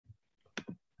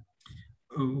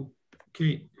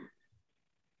Okay.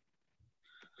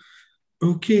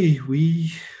 Okay,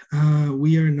 we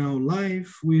are now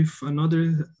live with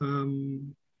another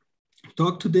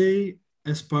talk today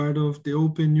as part of the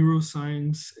Open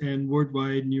Neuroscience and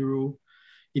Worldwide Neuro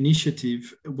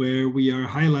Initiative, where we are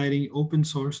highlighting open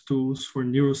source tools for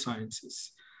neurosciences.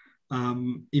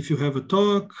 If you have a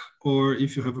talk or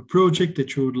if you have a project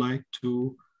that you would like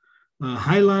to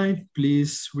highlight,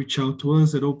 please reach out to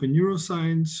us at Open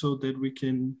Neuroscience so that we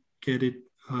can get it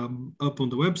up on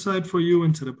the website for you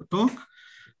and set up a talk.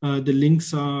 The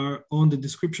links are on the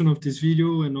description of this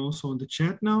video and also on the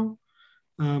chat now.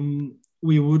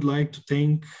 We would like to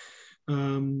thank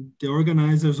the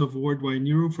organizers of Worldwide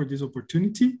Neuro for this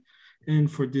opportunity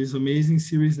and for this amazing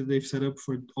series that they've set up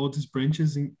for all these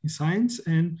branches in science.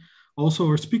 And also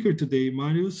our speaker today,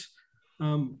 Marius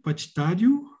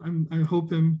Pachitariu, I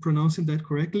hope I'm pronouncing that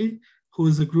correctly, who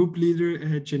is a group leader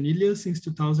at Janilia since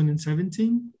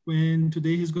 2017. And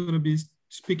today he's going to be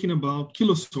speaking about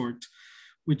Kilosort,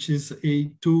 which is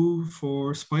a tool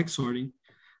for spike sorting.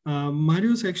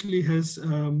 Marius actually has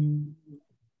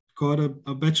got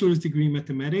a bachelor's degree in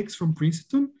mathematics from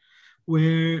Princeton,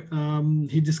 where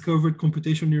he discovered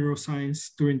computational neuroscience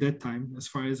during that time, as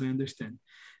far as I understand.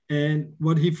 And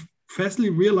what he fastly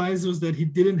realized was that he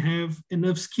didn't have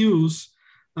enough skills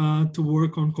to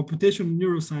work on computational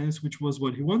neuroscience, which was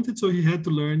what he wanted. So he had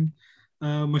to learn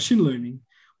machine learning,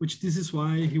 which this is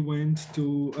why he went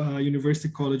to University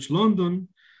College London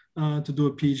to do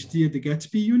a PhD at the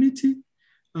Gatsby Unity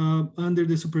under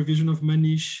the supervision of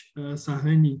Manish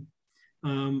Sahani.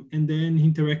 And then he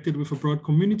interacted with a broad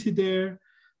community there.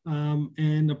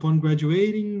 And upon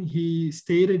graduating, he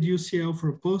stayed at UCL for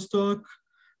a postdoc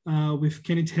with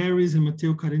Kenneth Harris and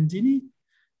Matteo Carandini.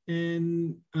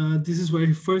 And this is where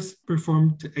he first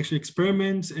performed actually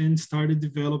experiments and started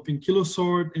developing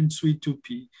Kilosort and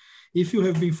Sweet2P. If you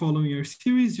have been following our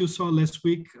series, you saw last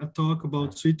week a talk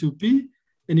about Sweet2P.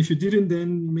 And if you didn't,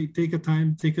 then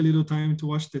take a little time to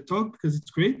watch the talk because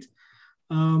it's great.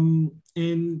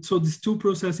 And so these two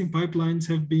processing pipelines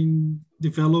have been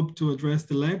developed to address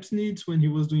the lab's needs when he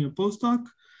was doing a postdoc.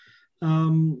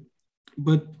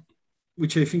 But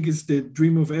which I think is the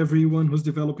dream of everyone who's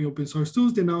developing open source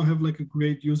tools, they now have like a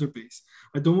great user base.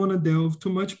 I don't want to delve too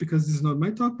much because this is not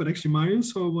my talk, but actually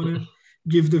Marius, so I want to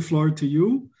give the floor to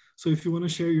you. So if you want to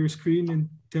share your screen and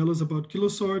tell us about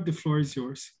Kilosort, the floor is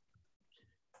yours.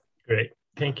 Great.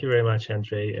 Thank you very much,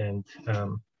 Andre, and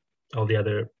all the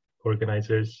other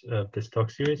organizers of this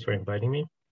talk series for inviting me.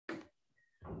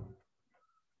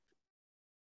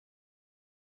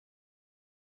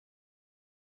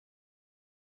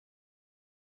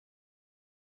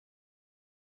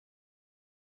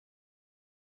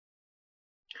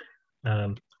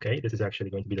 Okay, this is actually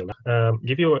going to be the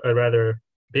give you a rather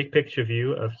big picture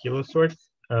view of Kilosort.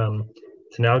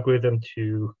 It's an algorithm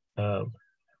to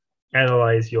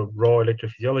analyze your raw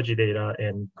electrophysiology data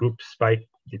and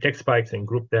detect spikes and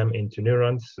group them into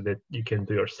neurons so that you can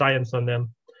do your science on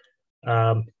them.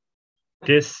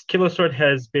 This Kilosort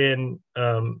has been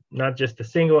not just a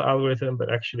single algorithm,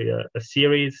 but actually a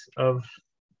series of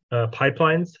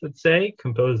pipelines, let's say,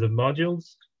 composed of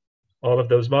modules. All of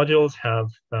those modules have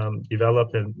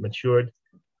developed and matured,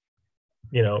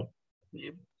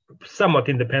 somewhat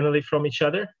independently from each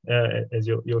other, as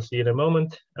you'll see in a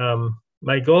moment.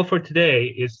 My goal for today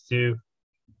is to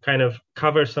kind of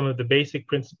cover some of the basic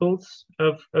principles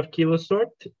of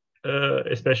Kilosort,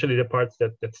 especially the parts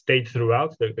that stayed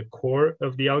throughout, the core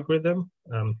of the algorithm.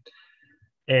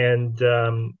 And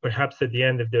perhaps at the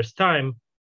end, if there's time,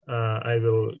 I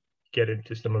will get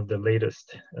into some of the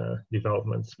latest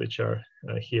developments, which are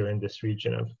here in this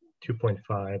region of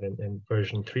 2.5 and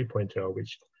version 3.0,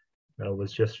 which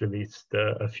was just released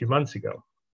a few months ago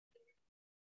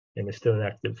and is still in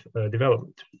active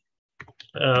development.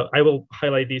 I will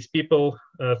highlight these people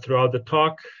throughout the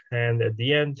talk, and at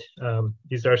the end,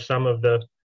 these are some of the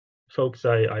folks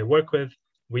I work with.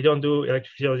 We don't do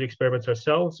electrophysiology experiments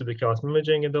ourselves, so we do plasma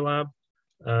imaging in the lab,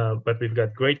 but we've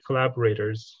got great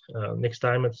collaborators, Nick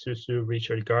Steinmetz, Susu,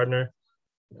 Richard Gardner,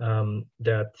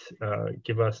 that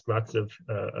give us lots of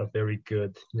very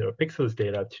good Neuropixels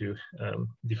data to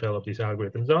develop these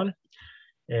algorithms on.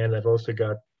 And I've also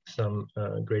got some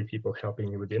great people helping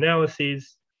me with the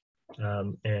analyses,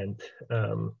 and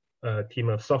a team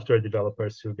of software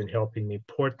developers who've been helping me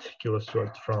port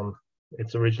Kilosort from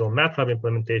its original MATLAB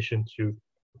implementation to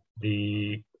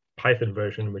the Python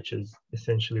version, which is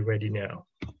essentially ready now.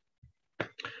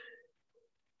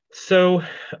 So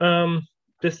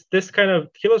this kind of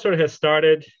Kilosort has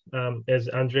started, as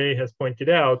Andre has pointed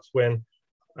out, when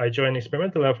I joined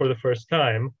Experimental Lab for the first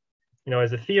time.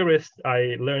 as a theorist,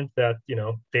 I learned that,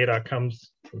 data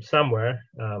comes from somewhere.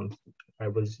 I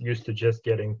was used to just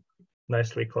getting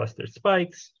nicely clustered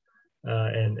spikes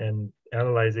and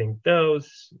analyzing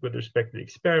those with respect to the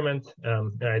experiment.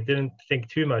 And I didn't think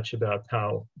too much about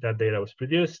how that data was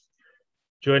produced.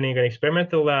 Joining an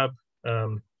experimental lab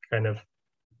kind of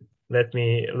let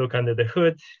me look under the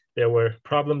hood. There were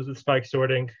problems with spike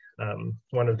sorting.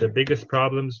 One of the biggest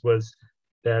problems was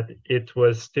that it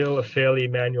was still a fairly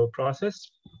manual process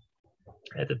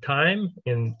at the time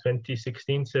in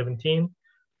 2016, 17,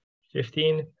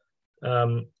 15.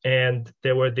 And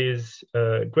there were these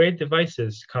great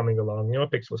devices coming along,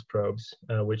 Neuropixels probes,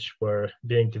 which were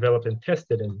being developed and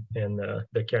tested in the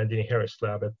Carandini-Harris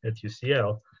lab at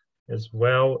UCL, as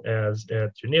well as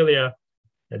at Janelia,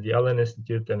 at the Allen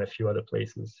Institute, and a few other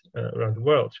places around the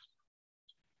world.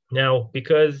 Now,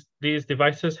 because these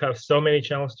devices have so many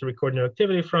channels to record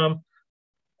neuroactivity from,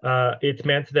 it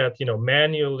meant that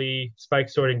manually spike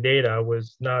sorting data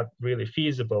was not really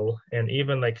feasible, and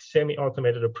even like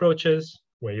semi-automated approaches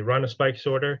where you run a spike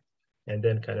sorter and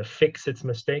then kind of fix its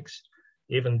mistakes,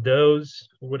 even those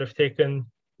would have taken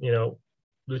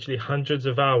literally hundreds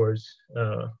of hours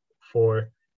for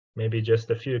maybe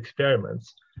just a few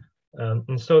experiments.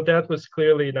 And so that was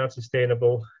clearly not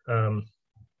sustainable.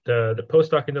 The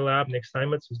postdoc in the lab, Nick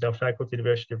Steinmetz, who's now faculty at the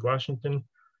University of Washington,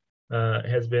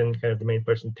 has been kind of the main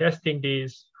person testing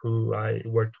these, who I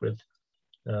worked with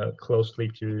closely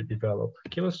to develop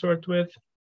Kilosort with.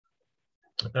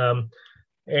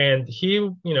 And he,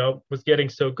 was getting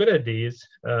so good at these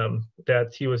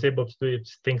that he was able to do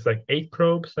things like 8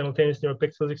 probes simultaneous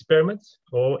Neuropixels experiments,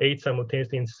 all 8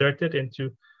 simultaneously inserted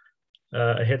into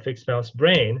a head-fixed mouse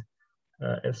brain.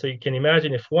 And so you can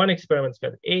imagine if one experiment's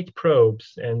got 8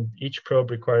 probes and each probe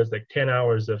requires like 10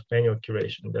 hours of manual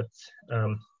curation, that's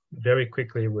very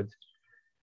quickly would,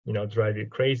 drive you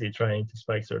crazy trying to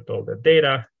spike sort all that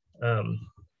data.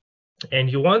 And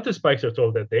you want to spike sort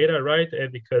all that data, right?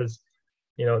 Because,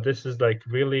 this is like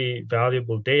really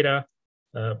valuable data.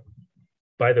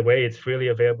 By the way, it's freely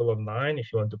available online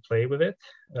if you want to play with it.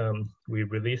 We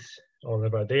release all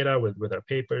of our data with our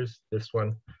papers. This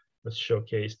one was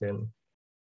showcased in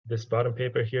this bottom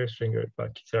paper here, Stringer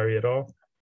Pachitariu et al.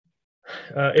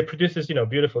 It produces,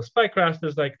 beautiful spike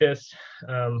rasters like this.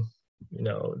 I'll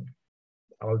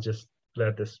just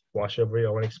let this wash over you.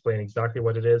 I want to explain exactly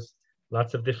what it is.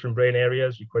 Lots of different brain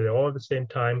areas recorded all at the same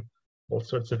time, all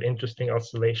sorts of interesting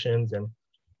oscillations and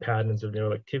patterns of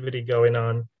neural activity going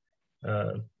on.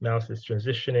 Mouse is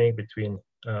transitioning between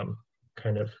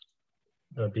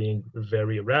being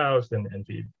very aroused and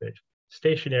be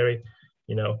stationary.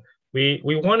 We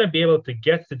want to be able to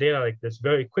get the data like this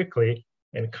very quickly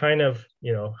and kind of,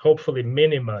 hopefully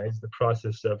minimize the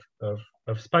process of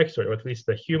spike sorting, or at least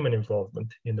the human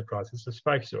involvement in the process of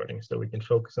spike sorting, so we can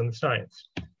focus on the science.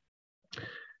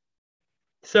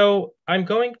 So I'm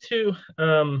going to,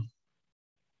 and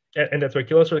that's where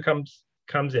Kilosort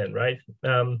comes in, right?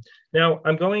 Now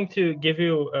I'm going to give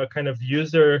you a kind of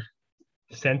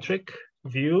user-centric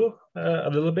view a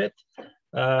little bit.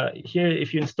 Here,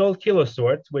 if you install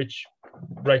Kilosort, which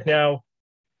right now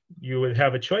you would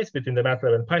have a choice between the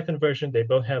MATLAB and Python version. They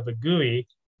both have a GUI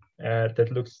that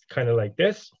looks kind of like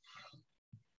this.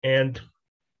 And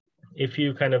if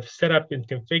you kind of set up and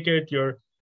configured your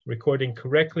recording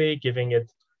correctly, giving it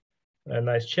a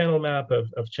nice channel map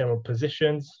of channel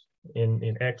positions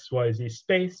in X, Y, Z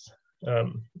space,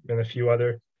 and a few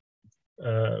other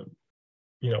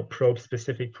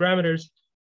probe-specific parameters,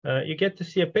 you get to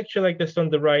see a picture like this on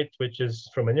the right, which is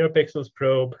from a Neuropixels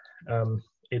probe.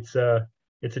 It's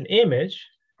an image.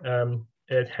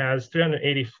 It has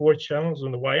 384 channels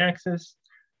on the y-axis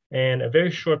and a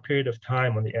very short period of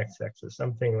time on the x-axis,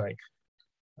 something like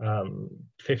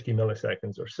 50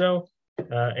 milliseconds or so.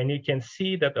 And you can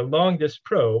see that along this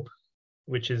probe,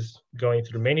 which is going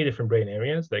through many different brain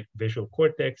areas like visual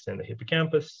cortex and the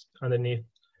hippocampus underneath,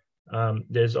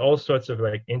 there's all sorts of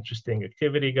like interesting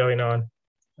activity going on,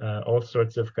 all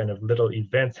sorts of kind of little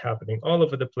events happening all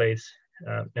over the place.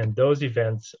 And those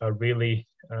events are really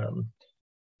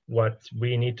what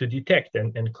we need to detect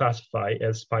and classify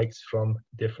as spikes from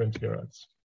different neurons.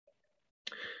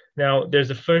 Now,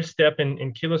 there's a first step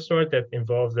in Kilosort that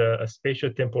involves a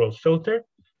spatiotemporal filter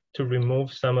to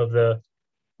remove some of the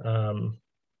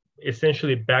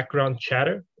essentially background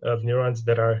chatter of neurons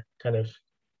that are kind of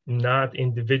not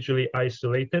individually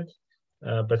isolated,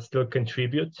 but still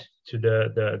contribute to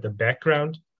the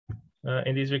background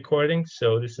in these recordings.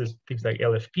 So this is things like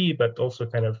LFP, but also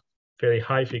kind of very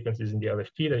high frequencies in the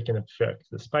LFP that can affect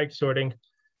the spike sorting.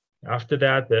 After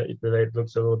that, it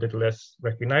looks a little bit less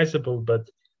recognizable, but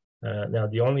Now,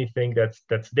 the only thing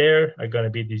that's there are going to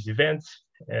be these events.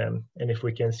 And if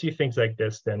we can see things like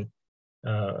this, then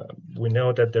we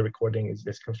know that the recording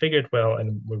is configured well,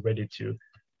 and we're ready to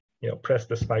press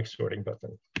the spike sorting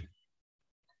button.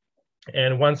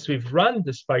 And once we've run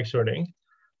the spike sorting,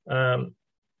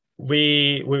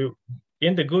 we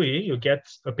in the GUI, you get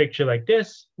a picture like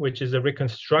this, which is a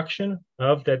reconstruction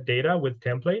of that data with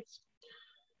templates.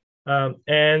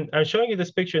 And I'm showing you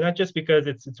this picture not just because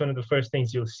it's one of the first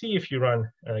things you'll see if you run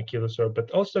Kilosort, but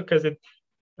also because it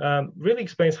really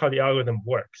explains how the algorithm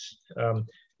works.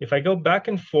 If I go back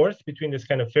and forth between this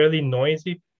kind of fairly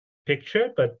noisy picture,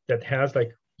 but that has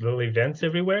like little events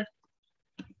everywhere,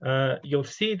 you'll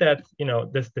see that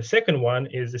the second one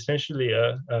is essentially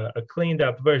a cleaned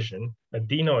up version, a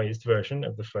denoised version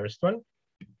of the first one.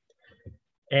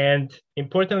 And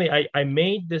importantly, I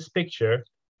made this picture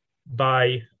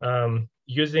by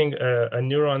using a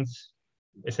neuron's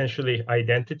essentially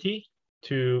identity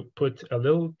to put a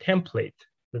little template,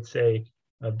 let's say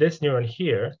this neuron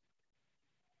here.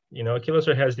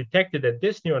 Kilosort has detected that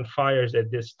this neuron fires at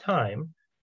this time,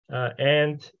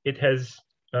 and it has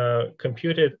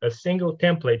computed a single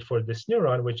template for this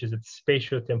neuron, which is its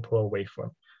spatiotemporal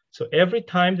waveform. So every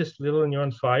time this little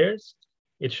neuron fires,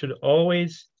 it should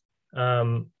always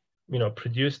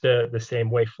produce the same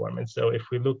waveform. And so if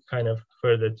we look kind of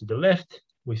further to the left,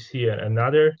 we see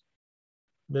another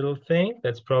little thing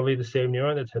that's probably the same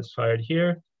neuron that has fired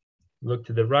here. Look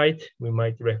to the right, we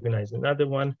might recognize another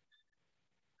one.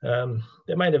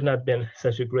 That might have not been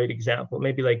such a great example.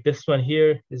 Maybe like this one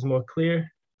here is more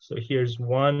clear. So here's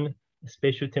one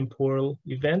spatiotemporal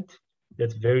event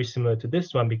that's very similar to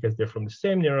this one because they're from the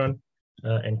same neuron,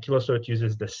 and Kilosort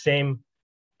uses the same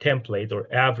template or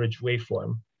average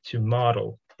waveform to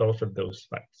model both of those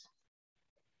spikes.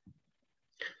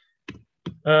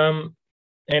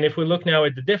 And if we look now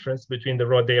at the difference between the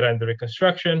raw data and the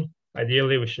reconstruction,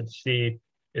 ideally we should see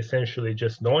essentially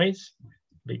just noise,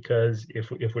 because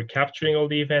if we're capturing all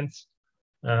the events,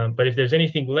 but if there's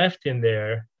anything left in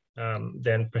there,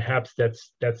 then perhaps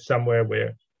that's somewhere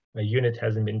where a unit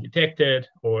hasn't been detected,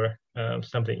 or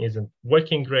something isn't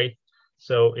working great.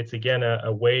 So it's again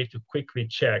a way to quickly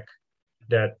check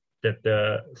that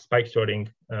the spike sorting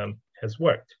has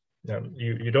worked.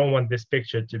 You don't want this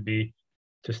picture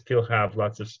to still have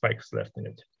lots of spikes left in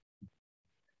it.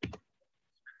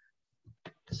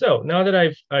 So now that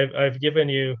I've given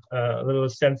you a little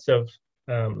sense of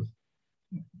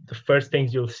the first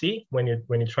things you'll see when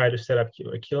you try to set up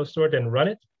a Kilosort and run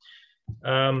it,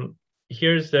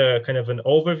 here's a kind of an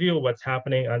overview of what's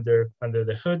happening under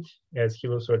the hood as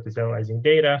Kilosort is analyzing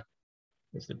data.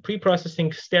 It's the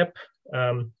pre-processing step,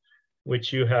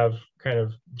 which you have kind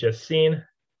of just seen,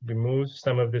 removes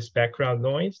some of this background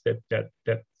noise that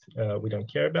we don't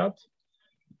care about.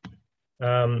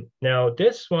 Now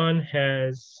this one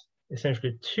has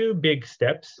essentially two big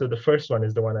steps. So the first one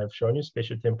is the one I've shown you,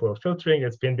 spatiotemporal filtering.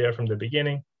 It's been there from the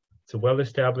beginning. It's a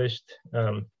well-established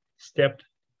step.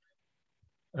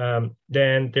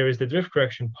 Then there is the drift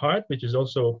correction part, which is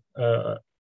also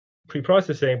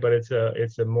pre-processing, but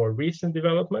it's a more recent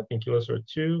development in Kilosort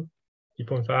 2,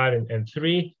 3.5, and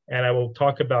 3. And I will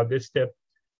talk about this step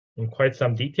in quite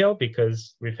some detail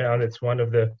because we found it's one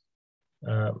of the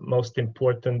most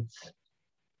important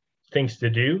things to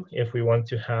do if we want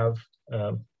to have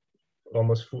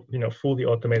almost fully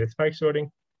automated spike sorting.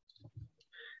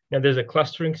 Now there's a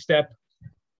clustering step.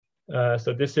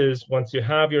 So this is once you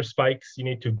have your spikes, you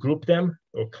need to group them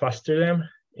or cluster them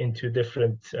into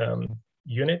different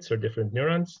units or different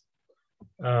neurons.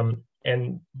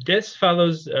 And this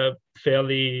follows a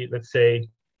fairly, let's say,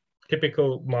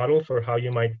 typical model for how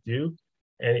you might do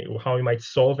and how you might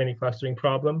solve any clustering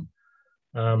problem.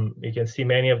 You can see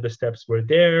many of the steps were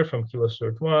there from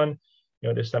Kilosort 1.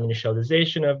 There's some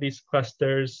initialization of these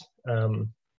clusters.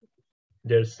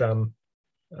 There's some,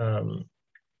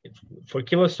 for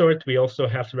Kilosort, we also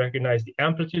have to recognize the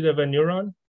amplitude of a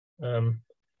neuron.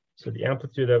 So the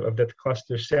amplitude of that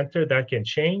cluster center, that can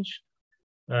change.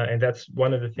 And that's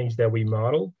one of the things that we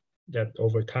model, that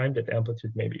over time, that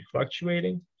amplitude may be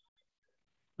fluctuating.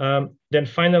 Then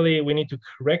finally, we need to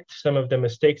correct some of the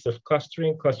mistakes of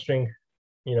clustering. Clustering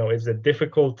is a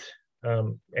difficult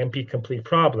NP-complete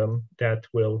problem that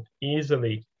will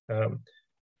easily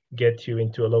get you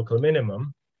into a local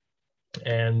minimum.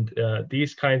 And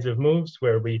these kinds of moves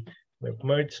where we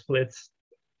merge clusters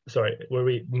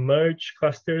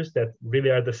that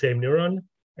really are the same neuron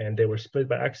and they were split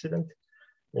by accident,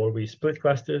 or we split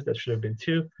clusters that should have been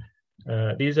two.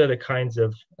 These are the kinds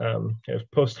of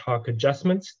post hoc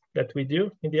adjustments that we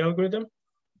do in the algorithm.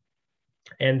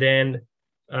 And then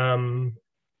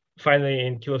finally,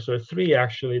 in Kilosort 3,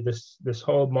 actually, this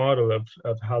whole model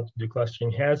of how to do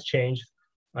clustering has changed.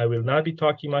 I will not be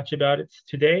talking much about it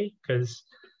today because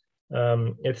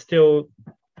it's still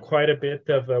quite a bit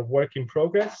of a work in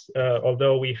progress,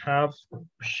 although I have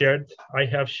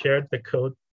shared the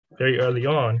code very early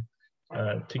on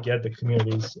to get the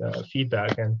community's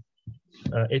feedback and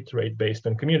iterate based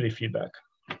on community feedback.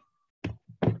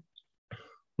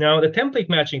 Now, the template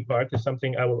matching part is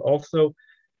something I will also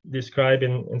describe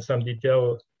in some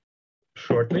detail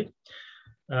shortly.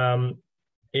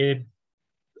 It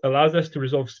allows us to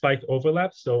resolve spike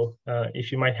overlaps. So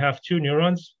if you might have two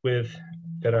neurons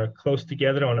that are close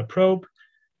together on a probe,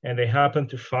 and they happen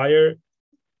to fire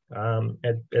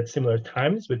at similar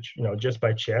times, which just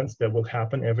by chance that will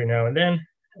happen every now and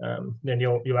then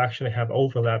you'll actually have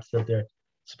overlaps of their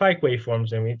spike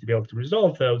waveforms, and we need to be able to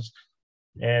resolve those.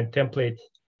 And template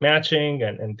matching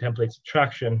and template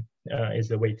subtraction is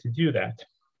the way to do that.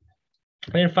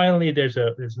 And then finally, there's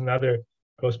another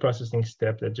post-processing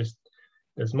step that just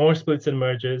does more splits and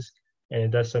merges, and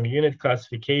it does some unit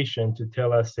classification to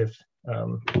tell us if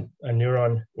a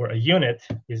neuron or a unit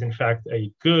is in fact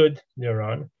a good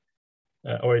neuron,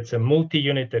 or it's a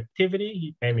multi-unit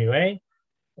activity, MUA,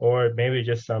 or maybe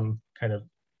just some kind of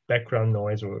background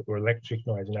noise or electric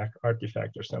noise, an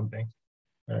artifact or something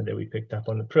that we picked up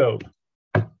on the probe.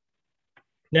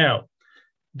 Now,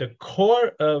 the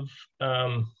core of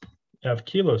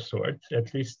Kilosort,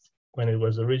 at least when it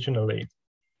was originally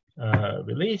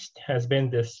released, has been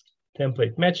this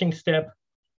template matching step.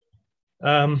 We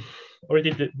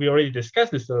already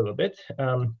discussed this a little bit.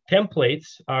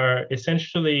 Templates are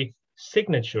essentially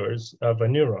signatures of a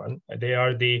neuron. They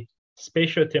are the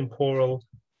spatiotemporal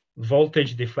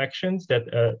voltage deflections that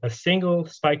a single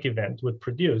spike event would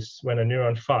produce when a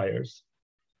neuron fires.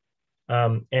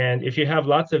 And if you have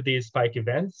lots of these spike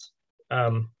events,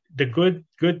 the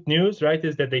good news, right,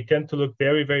 is that they tend to look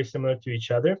very, very similar to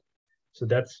each other. So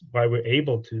that's why we're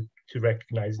able to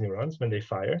recognize neurons when they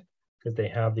fire, because they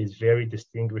have these very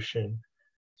distinguishing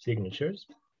signatures.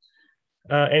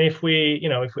 And if we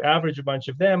average a bunch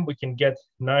of them, we can get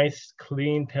nice,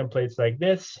 clean templates like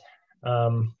this.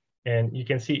 And you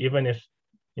can see, even if,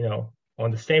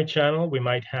 on the same channel, we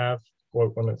might have,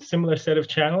 or on a similar set of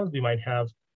channels, we might have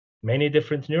many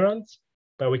different neurons,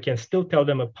 but we can still tell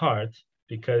them apart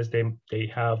because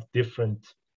they have different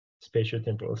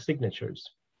spatiotemporal signatures.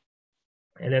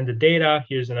 And then the data,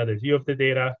 here's another view of the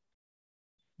data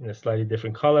in a slightly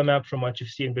different color map from what you've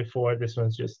seen before. This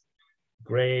one's just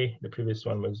gray. The previous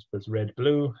one was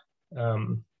red-blue.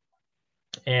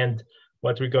 And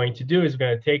what we're going to do is we're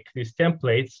going to take these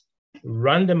templates,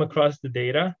 run them across the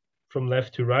data from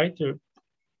left to right, or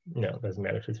it doesn't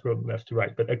matter if it's from left to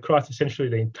right, but across essentially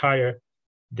the entire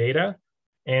data,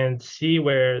 and see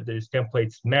where these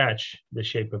templates match the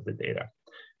shape of the data.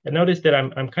 And notice that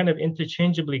I'm kind of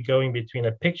interchangeably going between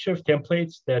a picture of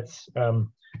templates that's a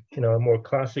more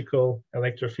classical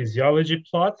electrophysiology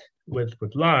plot with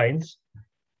lines,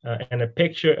 and a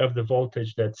picture of the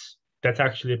voltage that's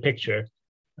actually a picture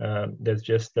that's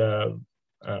just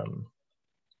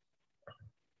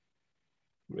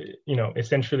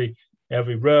essentially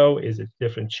every row is a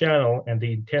different channel, and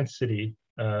the intensity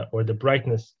or the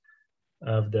brightness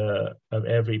of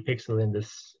every pixel in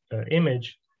this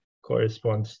image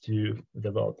corresponds to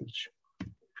the voltage.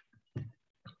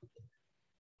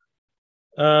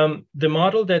 The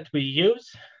model that we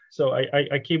use, so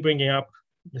I keep bringing up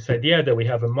this idea that we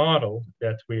have a model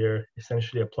that we're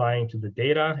essentially applying to the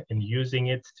data and using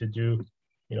it to do,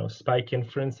 spike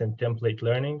inference and template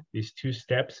learning. These two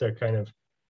steps are kind of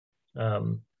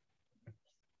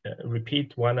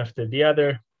repeat one after the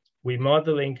other. We're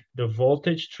modeling the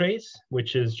voltage trace,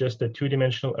 which is just a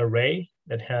two-dimensional array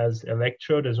that has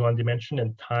electrode as one dimension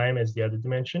and time as the other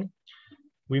dimension.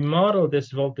 We model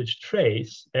this voltage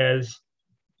trace as,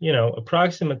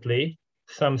 approximately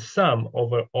some sum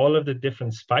over all of the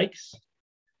different spikes.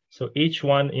 So each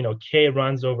one, K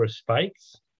runs over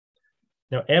spikes.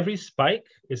 Now, every spike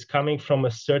is coming from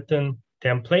a certain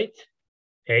template,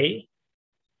 A,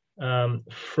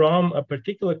 from a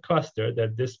particular cluster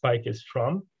that this spike is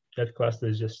from. That cluster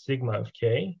is just sigma of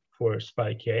K for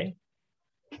spike K.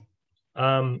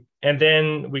 And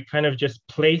then we kind of just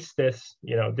place this,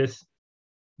 this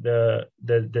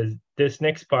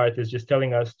next part is just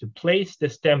telling us to place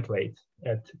this template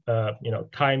at,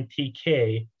 time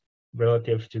tk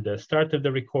relative to the start of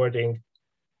the recording,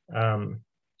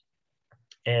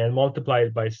 and multiply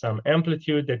it by some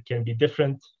amplitude that can be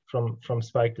different from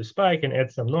spike to spike, and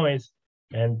add some noise.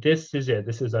 And this is it.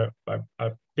 This is our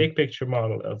big picture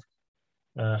model of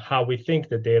how we think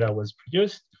the data was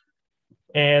produced.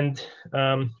 And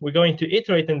we're going to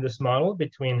iterate in this model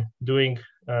between doing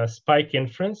spike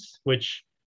inference, which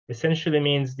essentially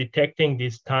means detecting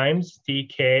these times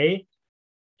tk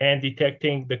and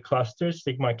detecting the cluster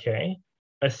sigma k,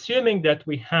 assuming that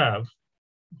we have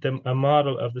a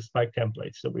model of the spike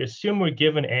template. So we assume we're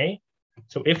given A.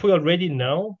 So if we already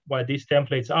know what these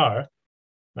templates are,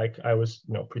 like I was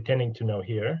pretending to know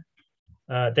here,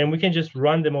 then we can just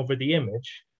run them over the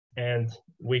image, and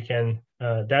we can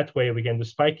that way we can do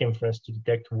spike inference to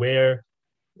detect where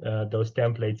those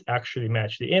templates actually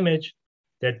match the image.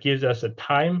 That gives us a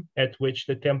time at which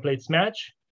the templates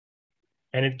match,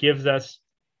 and it gives us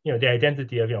the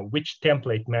identity of which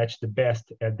template matched the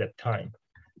best at that time.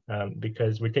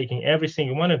 Because we're taking every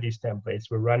single one of these templates,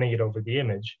 we're running it over the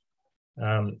image.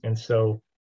 And so,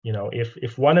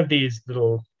 if one of these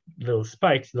little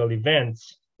spikes, little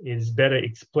events, is better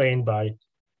explained by,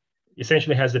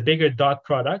 essentially has a bigger dot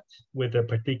product with a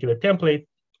particular template,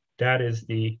 that is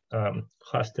the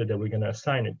cluster that we're going to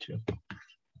assign it to.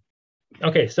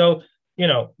 Okay, so,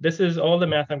 this is all the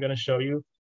math I'm going to show you.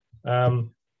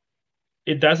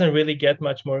 It doesn't really get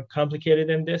much more complicated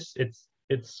than this.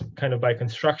 It's kind of by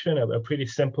construction a pretty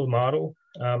simple model.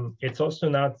 It's also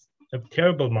not a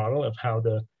terrible model of how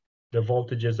the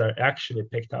voltages are actually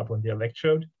picked up on the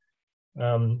electrode,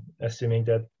 assuming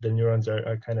that the neurons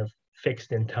are kind of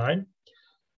fixed in time.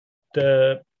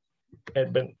 And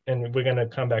we're going to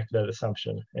come back to that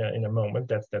assumption in a moment.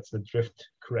 That's the drift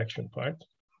correction part.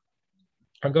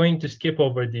 I'm going to skip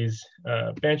over these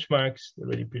benchmarks, they're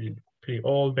really pretty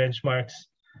old benchmarks.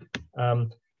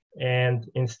 And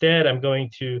instead, I'm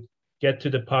going to get to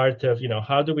the part of,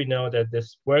 how do we know that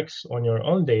this works on your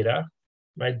own data,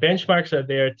 right? Benchmarks are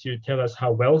there to tell us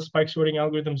how well spike sorting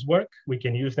algorithms work. We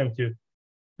can use them to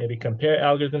maybe compare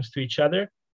algorithms to each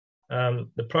other.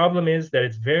 The problem is that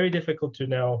it's very difficult to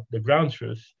know the ground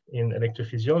truth in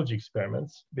electrophysiology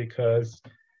experiments because,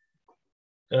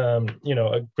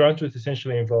 a ground truth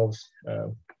essentially involves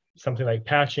something like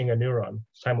patching a neuron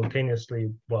simultaneously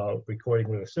while recording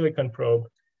with a silicon probe.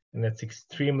 And that's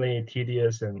extremely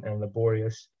tedious and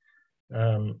laborious.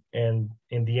 And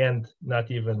in the end,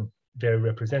 not even very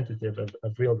representative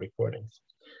of real recordings.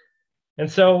 And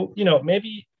so,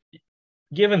 maybe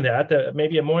given that,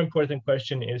 maybe a more important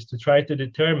question is to try to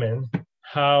determine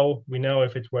how we know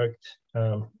if it worked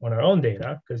on our own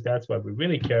data, because that's what we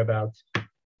really care about.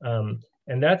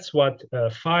 And that's what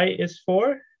phi is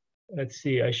for. Let's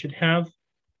see, I should have,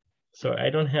 so I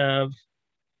don't have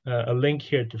a link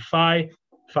here to phi.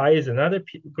 Phi is another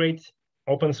great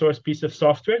open source piece of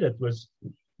software that was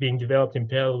being developed in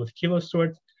parallel with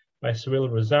Kilosort by Cyril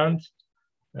Rozant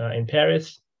in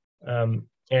Paris.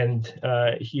 And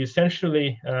he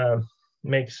essentially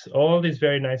makes all these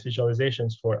very nice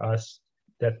visualizations for us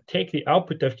that take the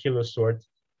output of Kilosort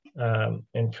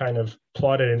and kind of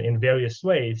plot it in various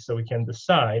ways so we can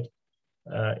decide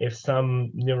if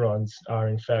some neurons are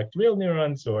in fact real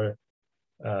neurons or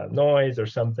noise or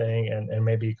something, and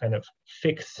maybe kind of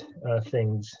fix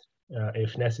things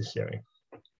if necessary.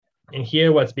 And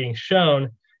here what's being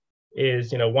shown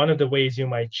is, one of the ways you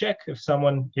might check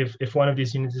if one of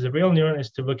these units is a real neuron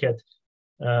is to look at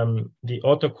the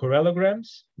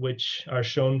autocorrelograms, which are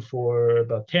shown for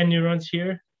about 10 neurons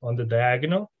here on the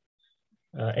diagonal.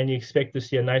 And you expect to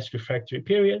see a nice refractory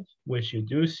period, which you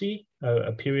do see,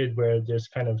 a period where there's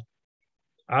kind of,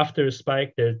 after a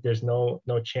spike, there's no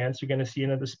chance you're going to see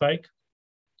another spike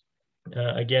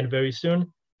again very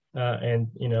soon. And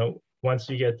once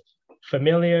you get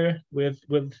familiar with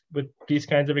these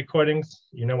kinds of recordings,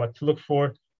 you know what to look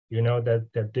for. You know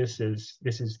that this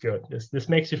is good. This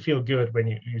makes you feel good when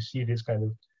you see these kind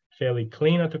of fairly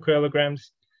clean autocorrelograms.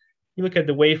 You look at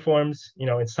the waveforms.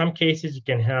 In some cases you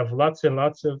can have lots and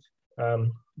lots of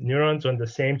neurons on the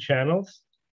same channels.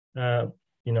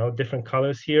 Different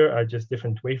colors here are just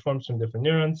different waveforms from different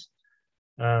neurons.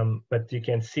 But you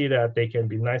can see that they can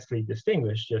be nicely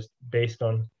distinguished just based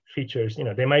on features.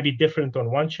 They might be different on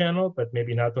one channel, but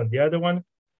maybe not on the other one.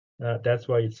 That's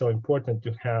why it's so important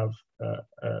to have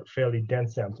a fairly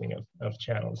dense sampling of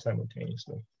channels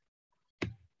simultaneously.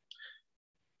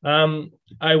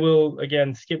 I will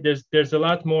again skip. There's a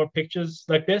lot more pictures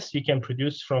like this you can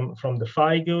produce from the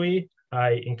Phi GUI.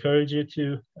 I encourage you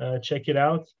to check it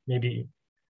out. Maybe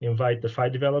invite the Phi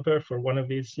developer for one of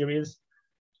these series.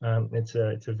 It's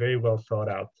a very well thought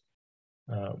out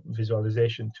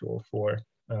visualization tool for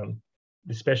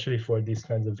especially for these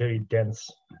kinds of very dense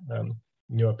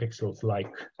Neuropixels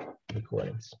like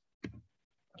recordings.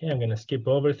 Okay, I'm going to skip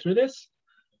over through this.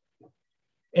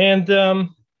 And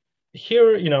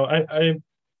here,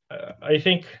 I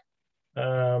think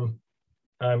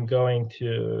I'm going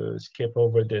to skip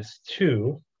over this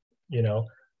too. You know,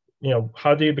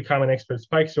 how do you become an expert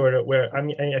spike sorter? Where I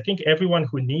mean, I think everyone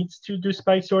who needs to do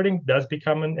spike sorting does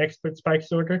become an expert spike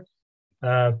sorter.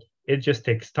 It just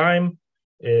takes time.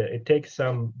 It takes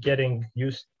some getting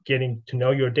to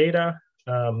know your data,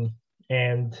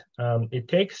 and it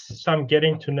takes some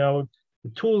getting to know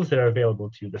the tools that are available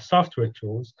to you, the software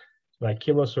tools like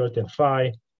Kilosort and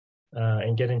Phi,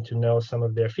 and getting to know some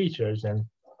of their features, and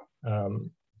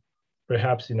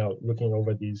perhaps looking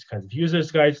over these kinds of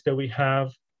users guides that we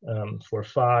have. For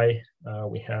Phi,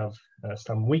 we have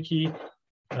some wiki,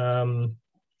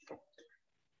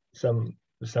 some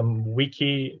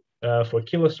wiki for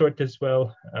Kilosort as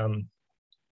well.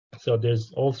 So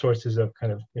there's all sources of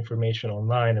kind of information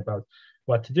online about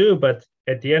what to do, but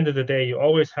at the end of the day, you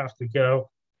always have to go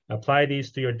apply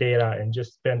these to your data and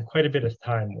just spend quite a bit of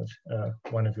time with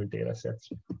one of your data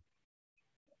sets.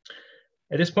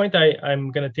 At this point,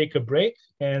 I'm going to take a break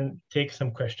and take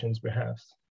some questions,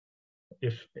 perhaps,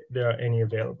 if there are any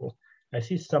available. I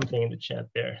see something in the chat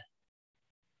there.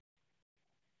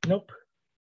 Nope.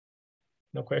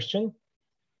 No question.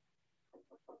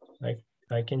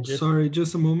 I can just... Sorry,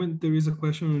 just a moment. There is a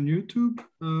question on YouTube.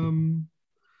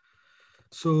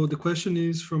 So the question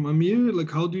is from Amir,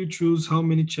 like, how do you choose how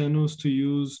many channels to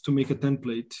use to make a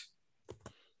template?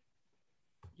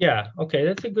 Yeah, okay,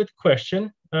 that's a good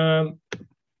question.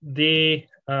 The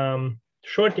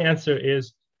short answer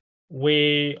is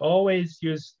we always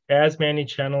use as many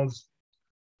channels.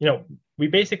 We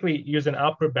basically use an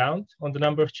upper bound on the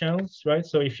number of channels, right?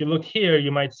 So if you look here,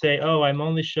 you might say, oh, I'm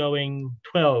only showing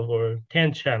 12 or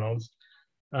 10 channels.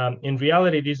 In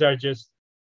reality, these are just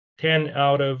 10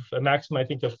 out of a maximum, I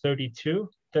think, of 32.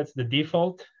 That's the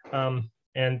default.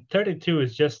 And 32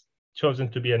 is just chosen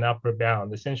to be an upper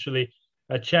bound. Essentially,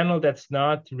 a channel that's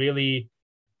not really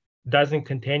doesn't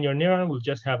contain your neuron will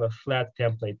just have a flat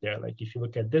template there. Like if you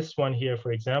look at this one here,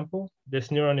 for example, this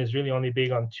neuron is really only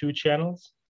big on 2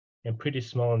 channels and pretty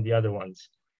small on the other ones.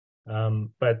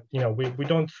 But we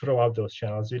don't throw out those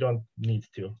channels. We don't need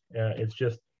to. It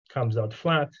just comes out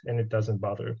flat and it doesn't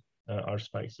bother our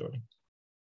spike sorting.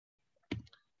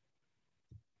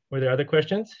 Were there other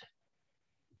questions?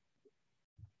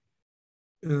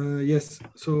 Yes.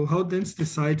 So how dense the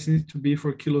sites need to be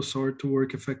for Kilosort to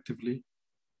work effectively?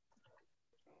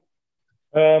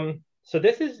 So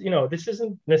this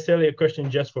isn't necessarily a question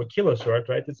just for Kilosort,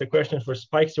 right? It's a question for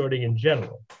spike sorting in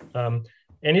general. And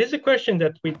it is a question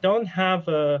that we don't have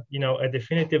a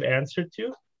definitive answer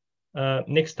to.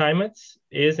 Nick Steinmetz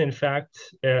is, in fact,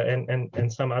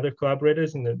 and some other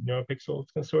collaborators in the Neuropixels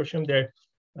consortium, they're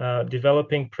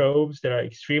developing probes that are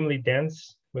extremely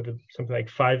dense with something like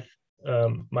 5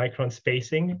 micron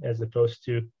spacing as opposed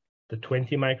to the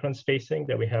 20 micron spacing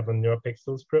that we have on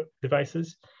Neuropixels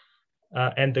devices.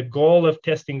 And the goal of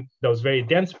testing those very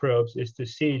dense probes is to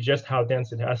see just how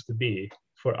dense it has to be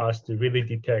for us to really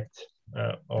detect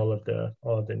all of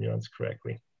the neurons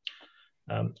correctly.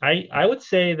 I would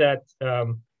say that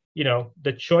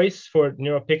the choice for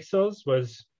Neuropixels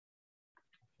was,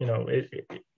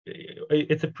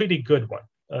 it's a pretty good one,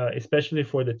 especially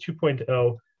for the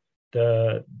 2.0.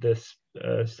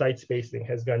 The site spacing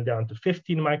has gone down to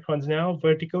 15 microns now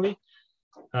vertically.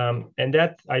 And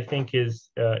that, I think, is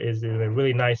in a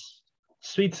really nice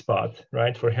sweet spot,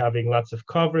 right, for having lots of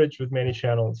coverage with many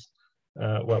channels,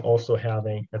 while also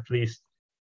having at least,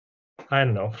 I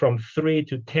don't know, from 3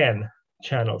 to 10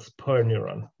 channels per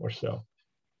neuron or so.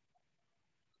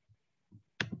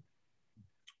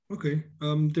 Okay.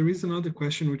 There is another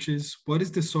question, which is, what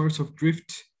is the source of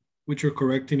drift which you're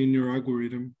correcting in your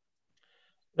algorithm?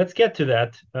 Let's get to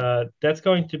that. That's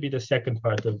going to be the second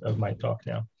part of my talk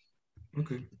now.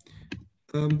 Okay.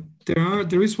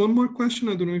 There is one more question.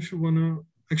 I don't know if you want to.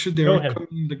 Actually, there are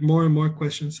coming like more and more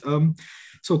questions.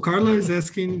 So Carla is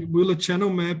asking, will a channel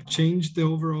map change the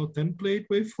overall template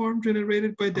waveform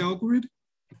generated by the algorithm?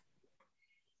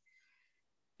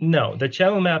 No, the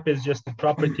channel map is just a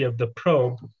property of the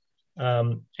probe,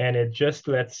 and it just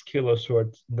lets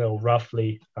Kilosort know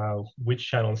roughly which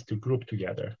channels to group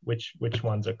together, which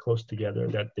ones are close together,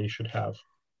 that they should have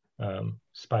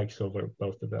spikes over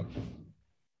both of them.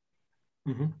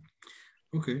 Mm-hmm.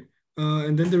 Okay.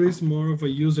 And then there is more of a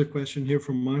user question here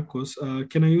from Marcos.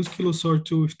 Can I use Kilosort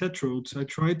 2 with tetrodes? I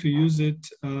tried to use it,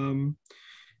 and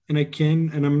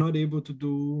I'm not able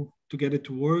to get it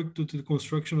to work due to the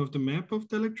construction of the map of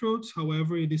the electrodes.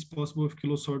 However, it is possible with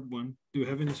Kilosort 1. Do you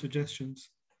have any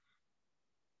suggestions?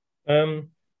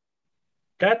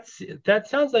 That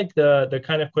sounds like the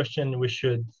kind of question we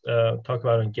should talk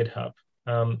about on GitHub.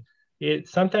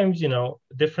 sometimes,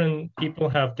 different people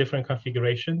have different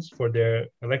configurations for their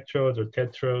electrodes or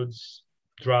tetrodes,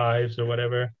 drives or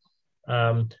whatever.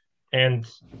 And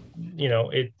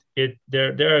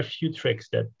there are a few tricks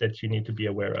that you need to be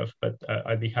aware of, but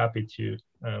I'd be happy to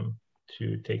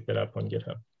take that up on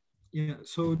GitHub. Yeah,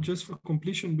 so just for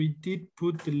completion, we did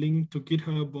put the link to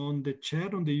GitHub on the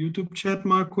chat, on the YouTube chat,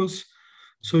 Marcos.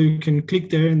 So you can click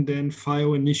there and then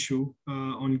file an issue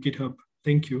on GitHub.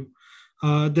 Thank you.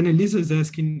 Then Elisa is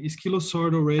asking, is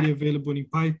Kilosort already available in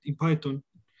Python?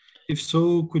 If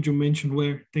so, could you mention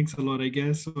where? Thanks a lot, I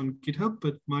guess, on GitHub,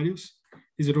 but Marius,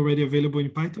 is it already available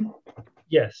in Python?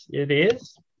 Yes, it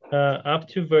is up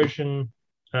to version.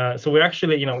 So we're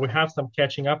actually, we have some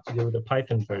catching up to do with the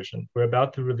Python version. We're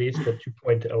about to release the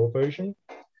 2.0 version.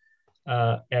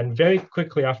 And very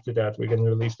quickly after that, we're going to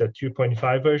release the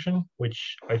 2.5 version,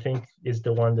 which I think is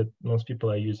the one that most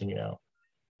people are using now.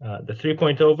 The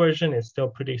 3.0 version is still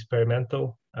pretty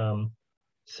experimental.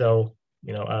 So,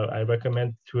 I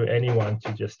recommend to anyone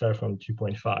to just start from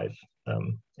 2.5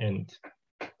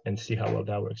 and see how well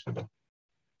that works for them.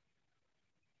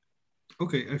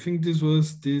 Okay, I think this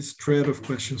was this thread of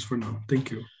questions for now.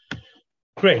 Thank you.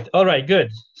 Great. All right,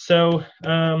 good. So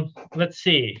let's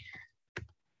see.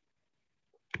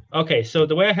 Okay, so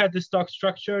the way I had this talk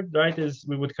structured, right, is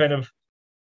we would kind of,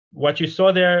 what you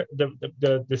saw there,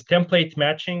 this template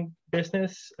matching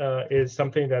business is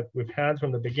something that we've had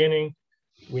from the beginning.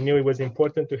 We knew it was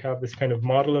important to have this kind of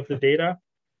model of the data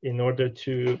in order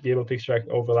to be able to extract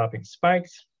overlapping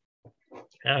spikes.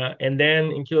 And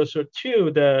then in Kilosort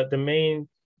 2, the main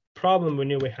problem we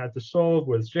knew we had to solve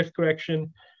was drift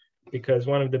correction, because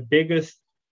one of the biggest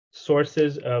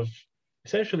sources of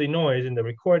essentially noise in the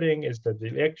recording is that the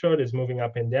electrode is moving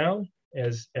up and down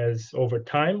as over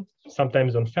time,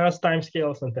 sometimes on fast time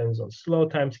scales, sometimes on slow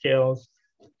time scales.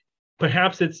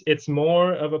 Perhaps it's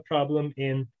more of a problem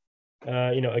in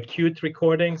acute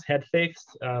recordings, head fakes,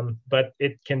 but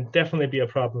it can definitely be a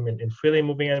problem in freely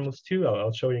moving animals too.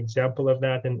 I'll show you an example of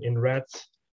that in rats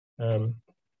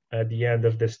at the end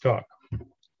of this talk.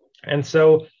 And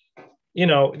so,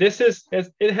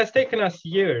 it has taken us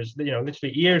years,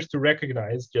 literally years to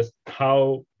recognize just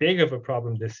how big of a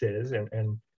problem this is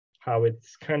and how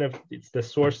it's the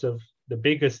source of the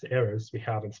biggest errors we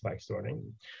have in spike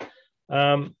sorting.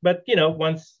 But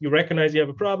once you recognize you have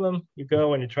a problem, you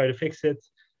go and you try to fix it.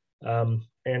 And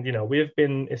we've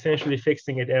been essentially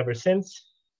fixing it ever since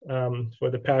for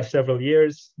the past several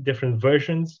years, different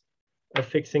versions of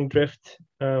fixing drift.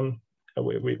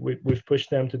 We've pushed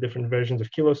them to different versions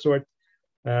of Kilosort.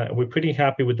 We're pretty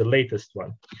happy with the latest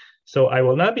one. So I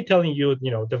will not be telling you,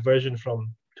 the version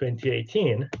from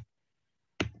 2018.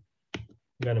 I'm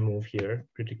going to move here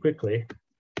pretty quickly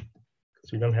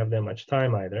because we don't have that much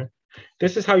time either.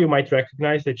 This is how you might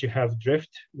recognize that you have drift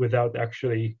without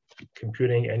actually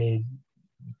computing any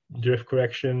drift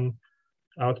correction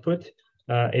output.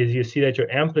 Is you see that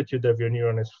your amplitude of your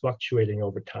neuron is fluctuating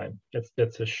over time.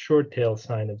 That's a short tail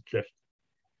sign of drift.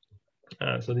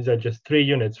 So these are just 3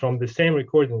 units from the same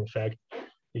recording. In fact,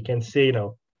 you can see,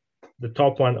 the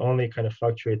top one only kind of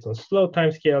fluctuates on slow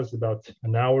time scales, about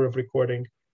an hour of recording.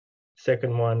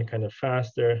 Second one kind of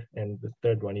faster, and the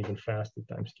third one even faster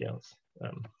time scales.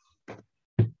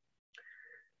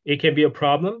 It can be a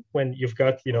problem when you've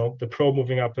got, the probe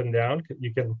moving up and down.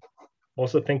 You can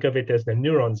also think of it as the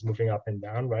neurons moving up and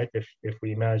down, right? If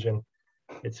we imagine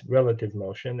it's relative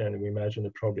motion and we imagine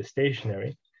the probe is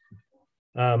stationary.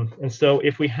 And so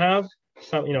if we have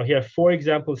some, here are 4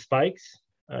 example spikes.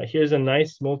 Here's a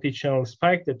nice multi-channel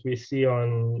spike that we see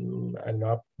on, I don't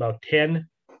know, about 10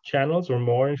 channels or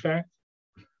more, in fact.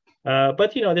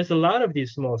 But, there's a lot of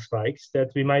these small spikes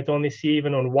that we might only see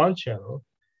even on 1 channel,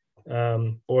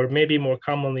 or maybe more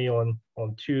commonly on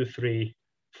 2, 3,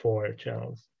 4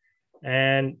 channels.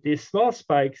 And these small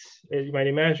spikes, as you might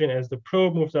imagine, as the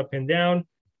probe moves up and down,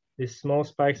 these small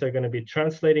spikes are going to be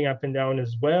translating up and down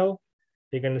as well.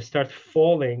 They're going to start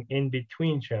falling in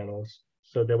between channels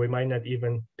so that we might not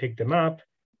even pick them up,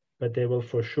 but they will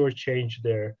for sure change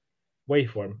their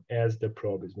waveform as the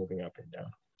probe is moving up and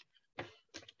down.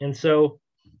 And so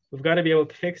we've got to be able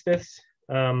to fix this.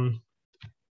 The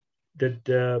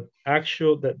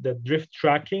drift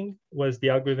tracking was the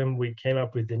algorithm we came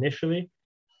up with initially.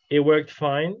 It worked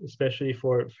fine, especially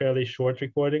for fairly short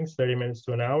recordings, 30 minutes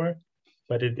to an hour,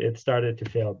 but it started to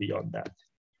fail beyond that.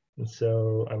 And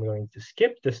so I'm going to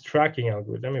skip this tracking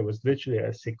algorithm. It was literally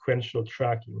a sequential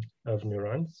tracking of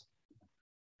neurons.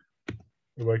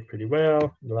 It worked pretty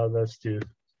well. It allowed us to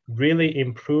really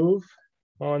improve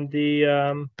on the,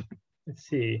 let's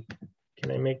see,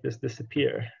 can I make this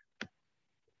disappear?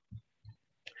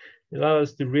 It allowed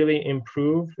us to really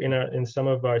improve in some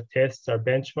of our tests, our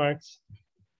benchmarks.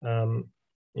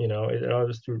 You know, it allowed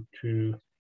us to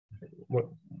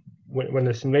when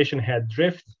the simulation had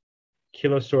drift,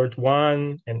 Kilosort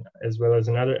 1 and as well as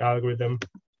another algorithm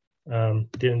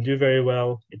didn't do very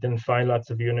well. It didn't find lots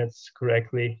of units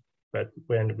correctly. But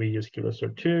when we use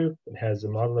Kilosort 2, it has a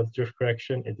model of drift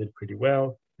correction. It did pretty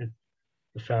well. It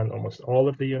found almost all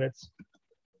of the units.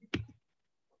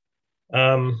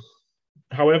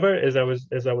 However, as I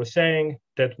was saying,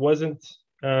 that wasn't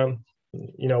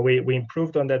you know, we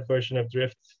improved on that version of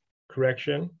drift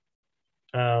correction,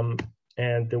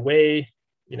 and the way,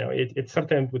 you know, it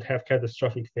sometimes would have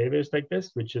catastrophic failures like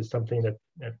this, which is something that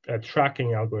a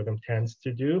tracking algorithm tends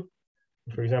to do.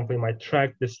 For example, you might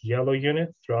track this yellow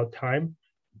unit throughout time,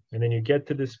 and then you get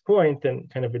to this point and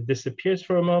kind of it disappears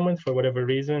for a moment for whatever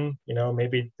reason. You know,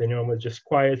 maybe the neuron was just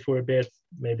quiet for a bit.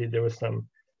 Maybe there was some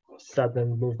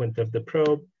sudden movement of the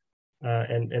probe.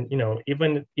 And you know,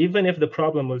 even if the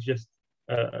problem was just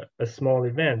a small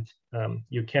event,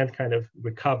 you can't kind of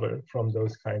recover from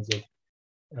those kinds of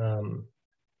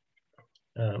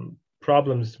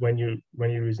problems when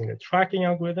you're using a tracking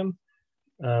algorithm.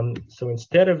 So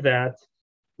instead of that,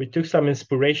 we took some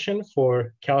inspiration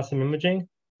for calcium imaging,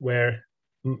 where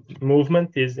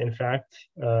movement is in fact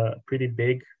a pretty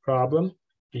big problem.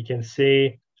 You can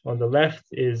see on the left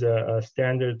is a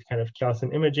standard kind of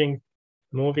calcium imaging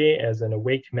movie as an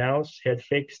awake mouse, head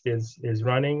fixed, is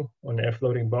running on a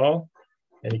floating ball.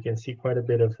 And you can see quite a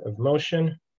bit of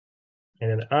motion.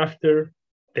 And then after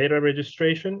data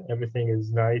registration, everything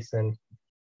is nice and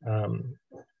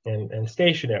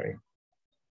stationary.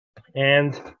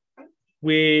 And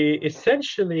we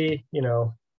essentially, you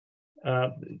know,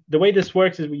 the way this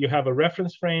works is you have a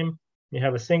reference frame, you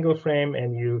have a single frame,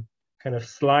 and you kind of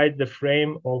slide the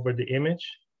frame over the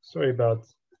image. Sorry about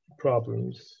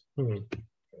problems. All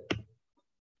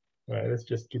right, let's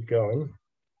just keep going.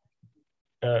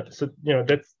 So, you know,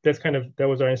 that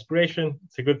was our inspiration.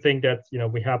 It's a good thing that, you know,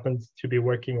 we happened to be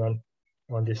working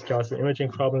on these calcium imaging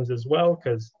problems as well,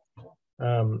 because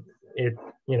it,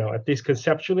 you know, at least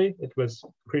conceptually, it was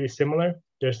pretty similar.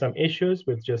 There's some issues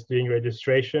with just doing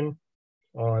registration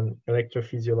on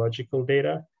electrophysiological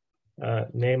data.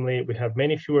 Namely, we have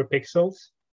many fewer pixels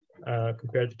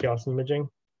compared to calcium imaging.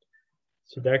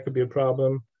 So that could be a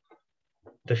problem.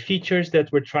 The features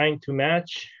that we're trying to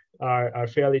match are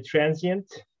fairly transient,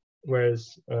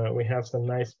 whereas we have some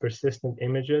nice persistent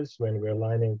images when we're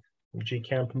aligning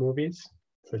GCamp movies,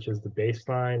 such as the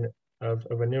baseline of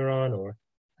a neuron or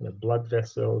blood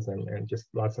vessels and just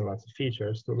lots and lots of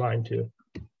features to align to.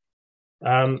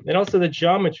 And also the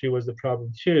geometry was the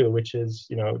problem too, which is,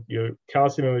 you know, your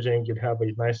calcium imaging, you'd have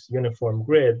a nice uniform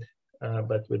grid,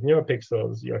 but with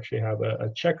Neuropixels, you actually have a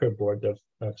checkerboard of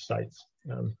sites.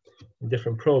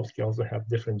 Different probes can also have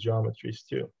different geometries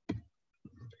too.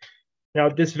 Now,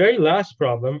 this very last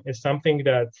problem is something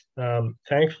that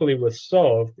thankfully was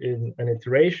solved in an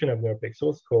iteration of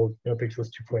Neuropixels called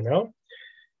Neuropixels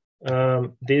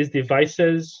 2.0. These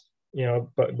devices, you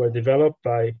know, were developed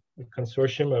by a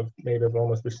consortium made of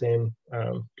almost the same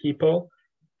people,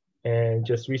 and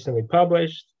just recently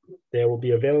published. They will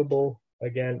be available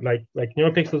again, like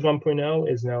Neuropixels 1.0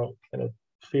 is now kind of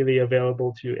freely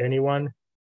available to anyone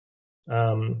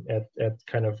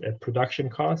at production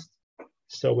cost.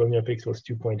 So will Neuropixels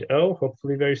 2.0,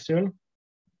 hopefully very soon.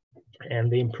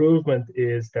 And the improvement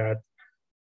is that,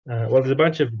 well, there's a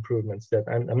bunch of improvements that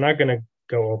I'm not going to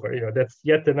go over. You know, that's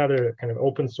yet another kind of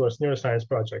open source neuroscience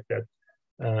project that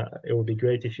it would be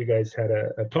great if you guys had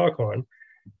a talk on.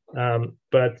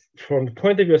 But from the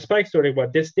point of view of spike sorting,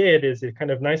 what this did is it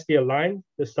kind of nicely aligned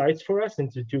the sites for us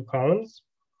into two columns,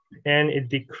 and it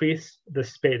decreased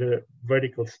the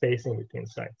vertical spacing between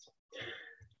sites.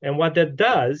 And what that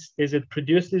does is it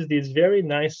produces these very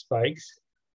nice spikes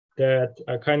that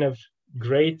are kind of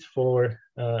great for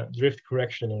drift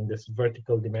correction in this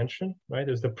vertical dimension, right?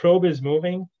 As the probe is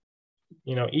moving,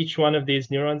 you know, each one of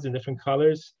these neurons in different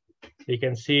colors, you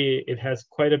can see it has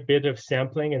quite a bit of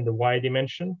sampling in the Y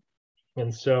dimension.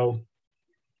 And so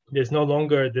there's no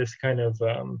longer this kind of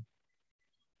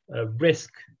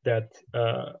risk that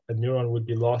a neuron would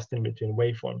be lost in between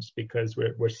waveforms, because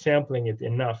we're sampling it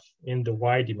enough in the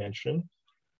Y dimension,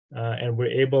 and we're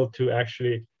able to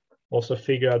actually also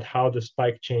figure out how the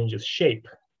spike changes shape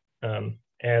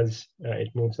as it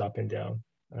moves up and down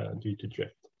due to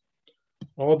drift,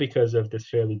 all because of this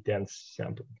fairly dense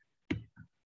sampling.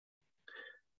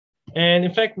 And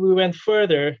in fact, we went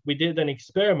further. We did an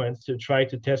experiment to try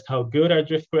to test how good our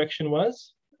drift correction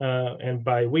was. And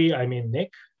by we, I mean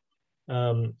Nick,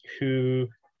 who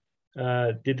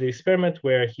did the experiment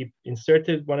where he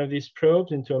inserted one of these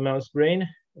probes into a mouse brain,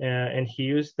 and he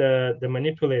used the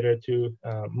manipulator to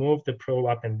move the probe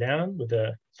up and down with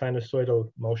a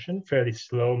sinusoidal motion, fairly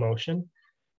slow motion.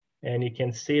 And you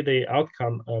can see the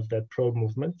outcome of that probe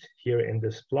movement here in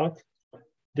this plot.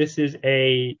 This is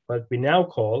what we now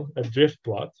call a drift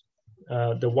plot.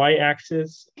 The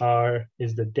y-axis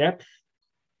is the depth.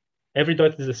 Every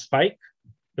dot is a spike.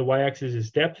 The y-axis is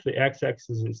depth. The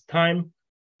x-axis is time.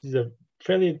 This is a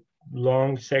fairly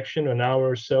long section, an hour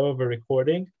or so of a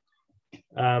recording.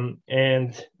 The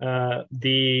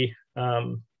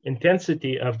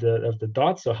intensity of the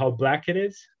dots, so how black it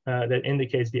is, that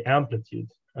indicates the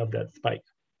amplitude of that spike.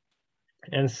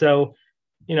 And so,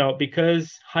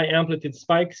 because high amplitude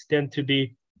spikes tend to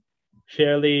be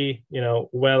fairly,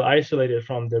 well isolated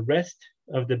from the rest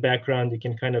of the background, you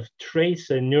can kind of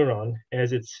trace a neuron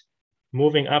as it's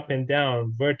moving up and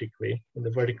down vertically in the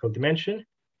vertical dimension.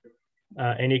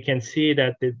 And you can see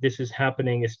that this is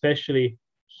happening, especially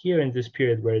here in this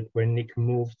period where Nick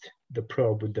moved the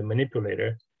probe with the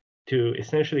manipulator to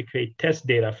essentially create test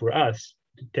data for us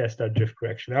to test our drift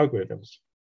correction algorithms.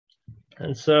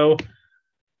 And so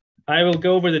I will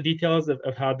go over the details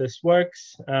of how this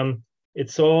works.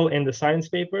 It's all in the science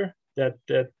paper, that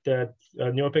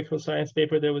Neuropixels science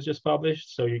paper that was just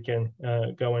published. So you can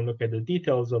go and look at the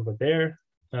details over there.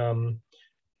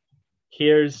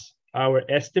 Here's our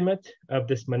estimate of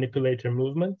this manipulator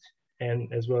movement,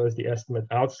 and as well as the estimate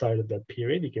outside of that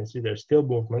period. You can see there's still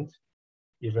movement,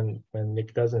 even when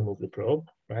Nick doesn't move the probe,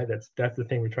 right? That's the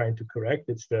thing we're trying to correct.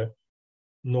 It's the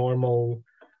normal,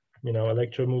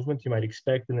 electro movement you might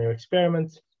expect in your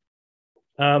experiment.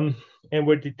 And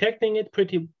we're detecting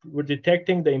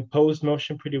the imposed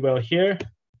motion pretty well here.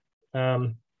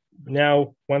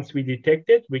 Now, once we detect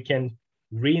it, we can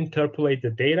reinterpolate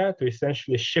the data to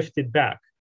essentially shift it back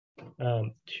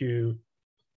to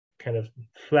kind of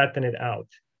flatten it out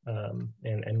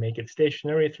and make it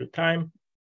stationary through time.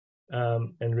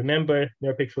 And remember,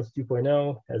 Neuropixels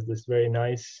 2.0 has this very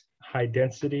nice high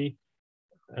density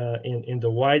in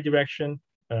the y direction,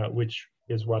 which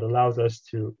is what allows us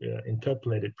to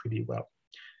interpolate it pretty well.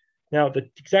 Now, the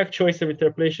exact choice of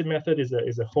interpolation method is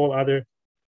a whole other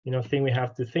thing we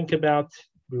have to think about.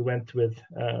 We went with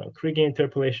Kriging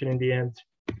interpolation in the end.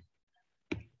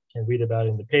 You can read about it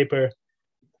in the paper.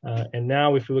 And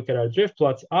now if we look at our drift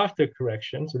plots after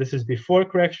correction, so this is before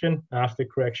correction, after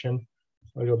correction,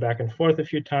 I'll go back and forth a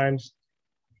few times.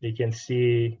 You can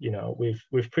see,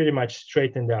 we've pretty much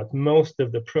straightened out most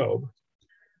of the probe.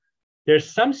 There's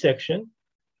some section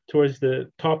towards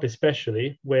the top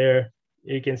especially where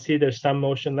you can see there's some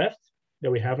motion left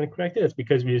that we haven't corrected. It's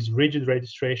because we use rigid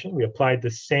registration. We applied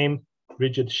the same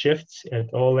rigid shifts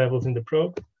at all levels in the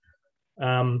probe.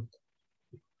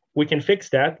 We can fix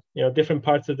that. Different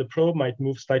parts of the probe might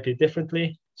move slightly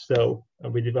differently. So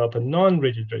we develop a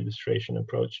non-rigid registration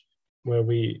approach where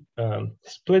we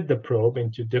split the probe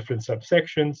into different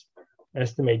subsections,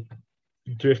 estimate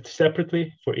drift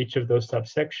separately for each of those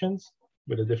subsections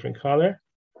with a different color,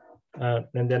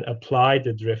 and then apply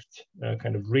the drift,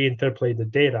 kind of reinterpolate the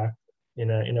data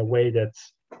in a way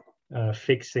that's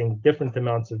fixing different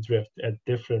amounts of drift at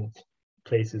different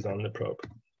places on the probe.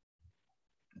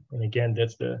 And again,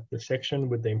 that's the section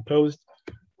with the imposed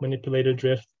manipulator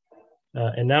drift.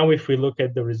 And now if we look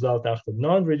at the result after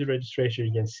non-rigid registration,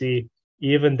 you can see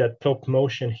even that top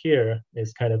motion here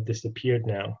is kind of disappeared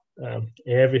now.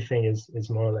 Everything is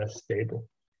more or less stable.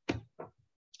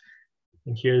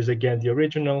 And here's again the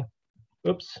original.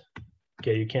 Oops.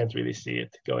 Okay, you can't really see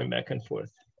it going back and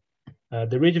forth.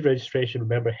 The rigid registration,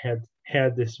 remember,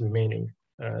 had this remaining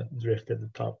drift at the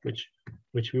top,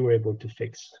 which we were able to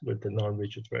fix with the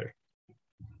non-rigid way.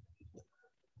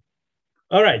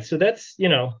 All right, so that's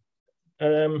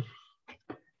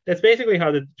that's basically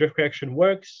how the drift correction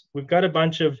works. We've got a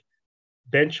bunch of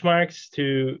benchmarks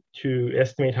to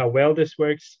estimate how well this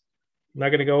works. I'm not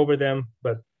going to go over them,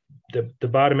 but the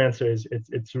bottom answer is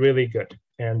it's really good.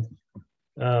 And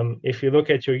if you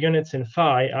look at your units in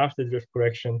phi after drift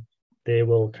correction, they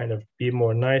will kind of be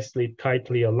more nicely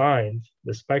tightly aligned.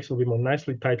 The spikes will be more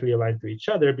nicely tightly aligned to each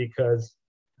other because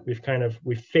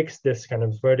we fixed this kind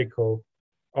of vertical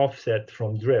offset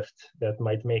from drift that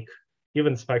might make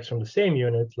even spikes from the same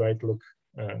unit, right, look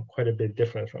quite a bit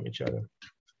different from each other.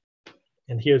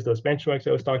 And here's those benchmarks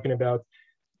I was talking about.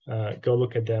 Go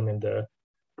look at them in the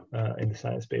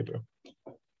science paper.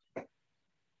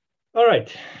 All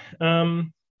right.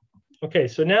 Okay,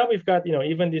 so now we've got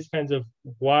even these kinds of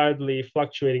wildly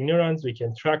fluctuating neurons. We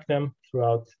can track them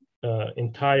throughout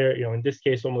entire, in this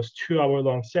case, almost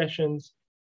 2-hour-long sessions.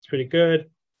 It's pretty good.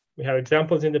 We have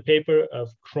examples in the paper of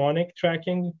chronic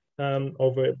tracking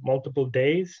over multiple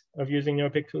days of using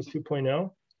Neuropixels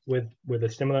 2.0 with a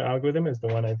similar algorithm as the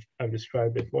one I've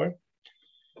described before.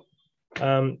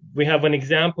 We have an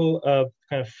example of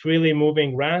kind of freely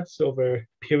moving rats over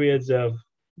periods of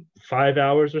 5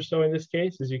 hours or so in this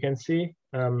case, as you can see,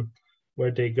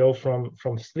 where they go from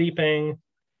sleeping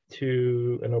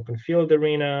to an open field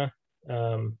arena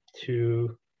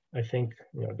to, I think,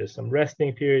 there's some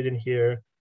resting period in here.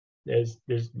 There's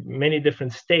many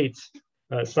different states,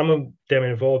 some of them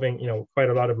involving, quite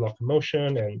a lot of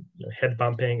locomotion and head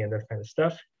bumping and that kind of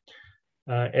stuff.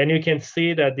 And you can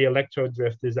see that the electrode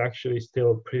drift is actually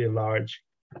still pretty large.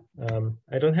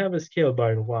 I don't have a scale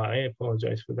bar in Y, I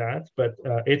apologize for that, but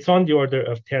it's on the order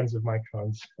of tens of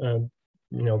microns,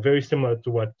 very similar to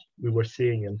what we were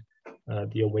seeing in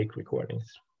the awake recordings,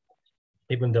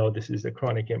 even though this is a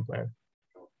chronic implant.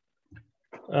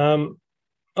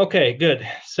 Okay, good.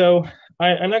 So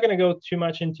I'm not going to go too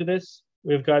much into this.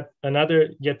 We've got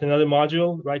yet another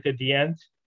module right at the end.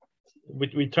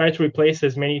 We try to replace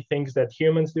as many things that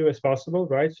humans do as possible,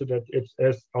 right? So that it's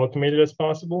as automated as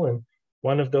possible. And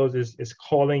one of those is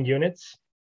calling units,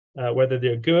 whether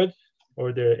they're good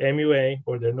or they're MUA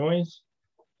or they're noise.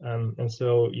 And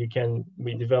so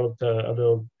we developed a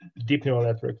little deep neural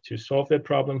network to solve that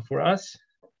problem for us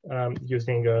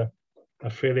using a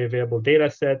freely available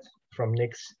data set from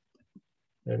Nick's,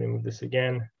 let me move this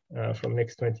again, from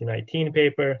Nick's 2019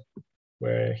 paper,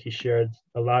 where he shared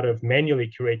a lot of manually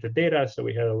curated data. So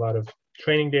we had a lot of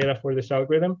training data for this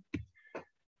algorithm.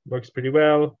 Works pretty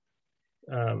well.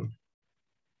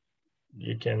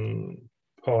 You can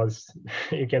pause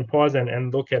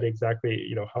and look at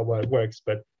exactly how well it works,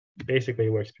 but basically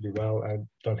it works pretty well. I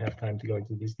don't have time to go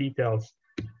into these details.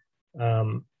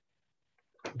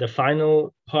 The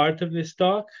final part of this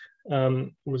talk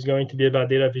was going to be about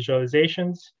data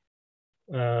visualizations.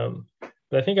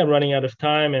 But I think I'm running out of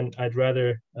time, and I'd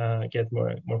rather get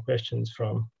more questions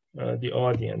from the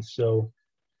audience. So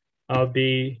I'll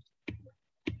be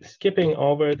skipping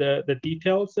over the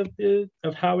details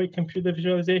of how we compute the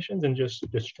visualizations and just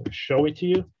show it to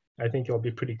you. I think it'll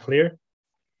be pretty clear.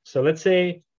 So let's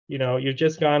say you've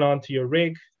just gone onto your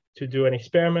rig to do an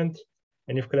experiment,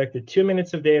 and you've collected 2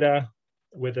 minutes of data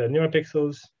with a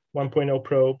Neuropixels 1.0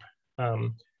 probe,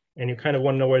 and you kind of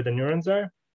want to know where the neurons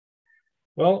are.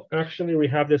 Well, actually, we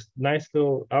have this nice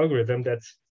little algorithm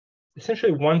that's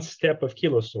essentially one step of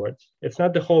Kilosort. It's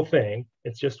not the whole thing.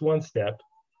 It's just one step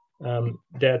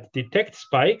that detects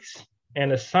spikes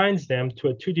and assigns them to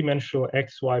a two-dimensional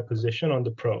XY position on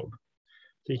the probe.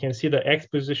 So you can see the X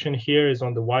position here is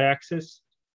on the Y-axis.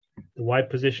 The Y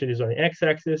position is on the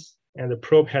X-axis, and the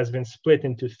probe has been split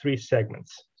into 3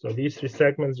 segments. So these 3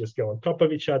 segments just go on top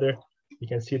of each other. You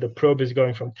can see the probe is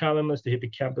going from thalamus to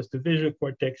hippocampus to visual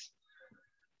cortex.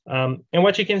 And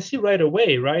what you can see right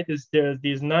away, right, is there's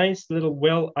these nice little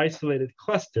well-isolated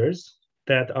clusters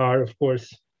that are, of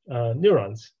course,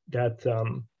 neurons that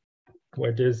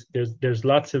where there's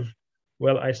lots of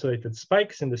well-isolated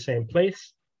spikes in the same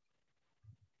place.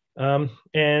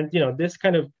 And this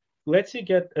kind of lets you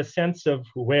get a sense of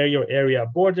where your area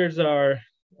borders are,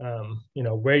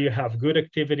 where you have good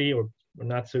activity or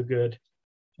not so good.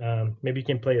 Maybe you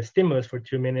can play a stimulus for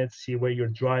 2 minutes, see where you're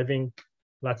driving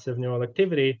lots of neural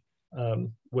activity.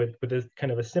 With this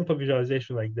kind of a simple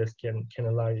visualization like this can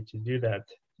allow you to do that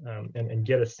and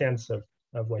get a sense of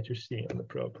what you're seeing on the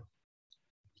probe.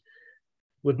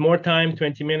 With more time,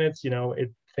 20 minutes,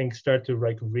 things start to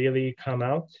really come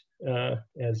out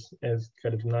as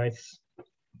kind of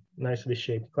nicely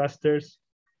shaped clusters.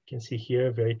 You can see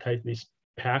here very tightly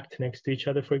packed next to each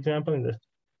other, for example.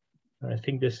 I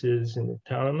think this is in the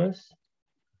thalamus.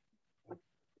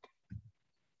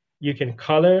 You can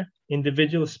color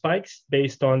individual spikes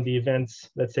based on the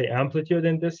event's, let's say, amplitude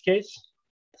in this case.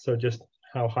 So just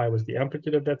how high was the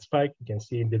amplitude of that spike. You can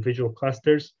see individual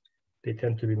clusters. They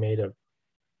tend to be made of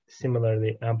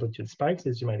similarly amplitude spikes,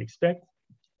 as you might expect.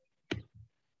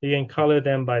 You can color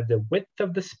them by the width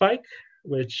of the spike,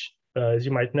 which, as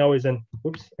you might know, is an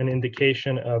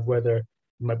indication of whether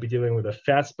you might be dealing with a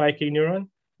fast spiking neuron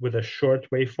with a short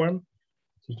waveform.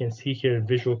 So you can see here in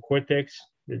visual cortex,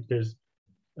 there's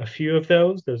a few of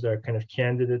those. Those are kind of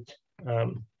candidate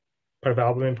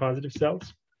parvalbumin positive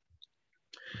cells.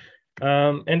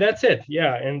 And that's it.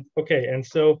 Yeah. And okay. And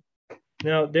so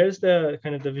now there's the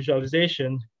kind of the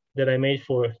visualization that I made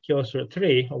for Kilosort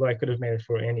 3, although I could have made it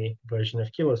for any version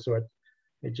of Kilosort.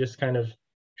 It just kind of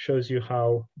shows you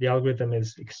how the algorithm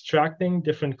is extracting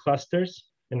different clusters.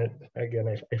 And again,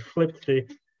 I flipped the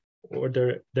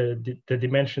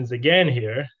dimensions again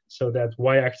here, so that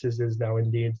y-axis is now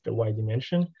indeed the y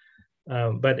dimension.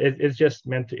 But it's just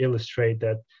meant to illustrate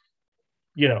that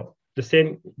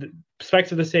the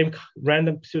spikes of the same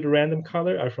pseudo-random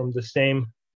color are from the same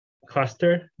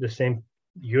cluster, the same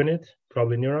unit,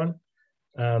 probably neuron.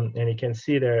 And you can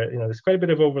see there's quite a bit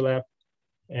of overlap,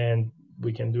 and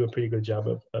we can do a pretty good job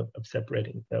of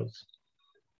separating those.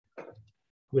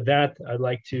 With that, I'd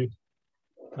like to,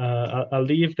 I'll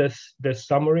leave this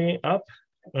summary up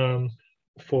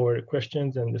for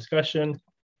questions and discussion.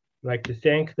 I'd like to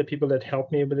thank the people that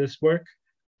helped me with this work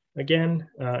again,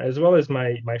 as well as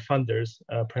my funders,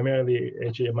 primarily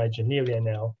my Genelia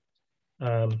now,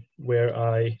 where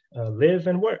I live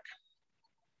and work.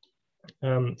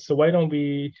 So why don't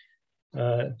we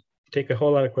take a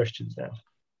whole lot of questions now?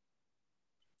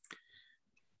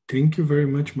 Thank you very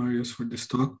much, Marius, for this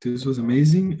talk. This was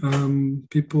amazing.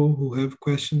 People who have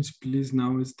questions, please,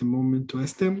 now is the moment to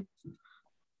ask them.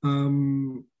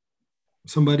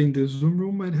 Somebody in the Zoom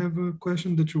room might have a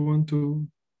question that you want to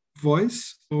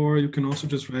voice, or you can also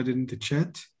just write it in the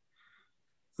chat.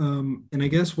 And I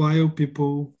guess while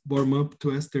people warm up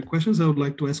to ask their questions, I would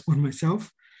like to ask one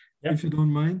myself, if you don't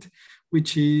mind,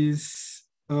 which is,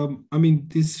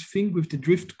 this thing with the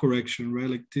drift correction, right?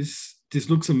 Like this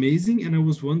looks amazing. And I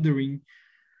was wondering,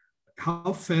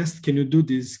 how fast can you do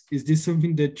this? Is this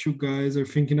something that you guys are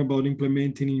thinking about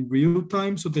implementing in real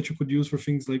time so that you could use for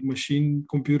things like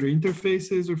machine-computer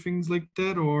interfaces or things like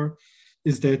that? Or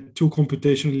is that too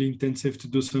computationally intensive to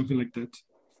do something like that?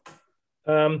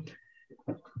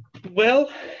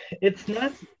 Well, it's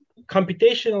not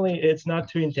computationally, it's not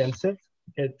too intensive.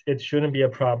 It shouldn't be a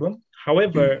problem.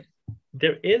 However,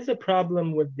 there is a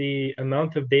problem with the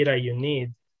amount of data you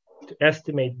need to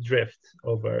estimate drift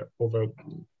over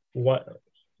what,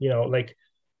 like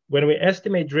when we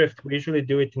estimate drift, we usually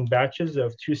do it in batches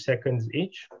of 2 seconds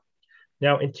each.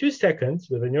 Now, in 2 seconds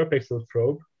with a Neuropixels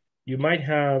probe, you might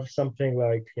have something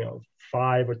like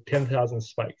 5 or 10,000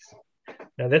 spikes.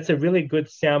 Now, that's a really good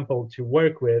sample to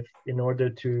work with in order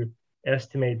to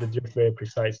estimate the drift very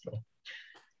precisely.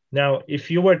 Now, if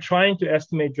you were trying to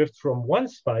estimate drift from one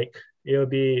spike, it will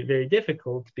be very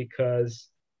difficult because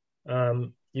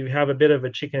you have a bit of a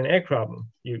chicken and egg problem.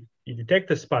 You detect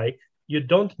the spike, you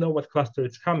don't know what cluster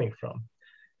it's coming from.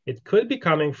 It could be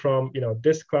coming from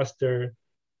this cluster,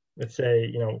 let's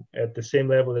say at the same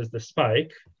level as the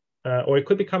spike, or it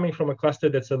could be coming from a cluster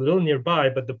that's a little nearby,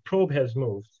 but the probe has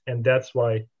moved, and that's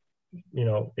why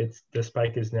the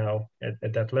spike is now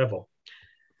at that level.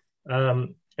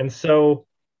 And so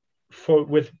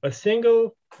with a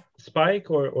single spike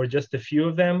or just a few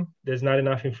of them, there's not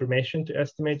enough information to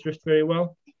estimate drift very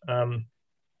well.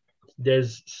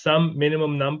 There's some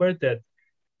minimum number that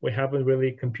we haven't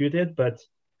really computed, but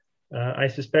I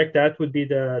suspect that would be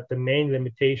the main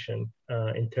limitation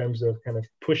in terms of kind of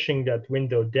pushing that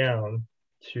window down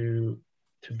to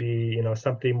be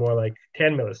something more like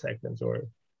 10 milliseconds or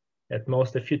at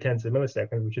most a few tens of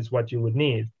milliseconds, which is what you would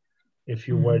need if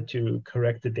you were to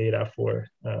correct the data for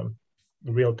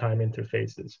real-time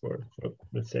interfaces for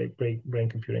let's say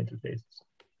brain-computer interfaces.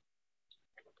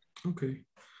 Okay.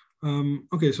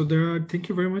 Okay, so thank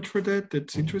you very much for that.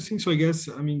 That's interesting. So I guess,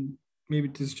 maybe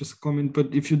this is just a comment,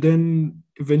 but if you then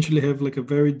eventually have like a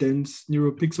very dense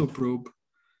NeuroPixel probe,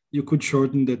 you could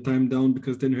shorten that time down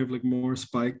because then you have like more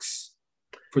spikes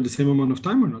for the same amount of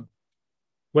time or not?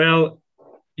 Well,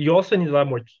 you also need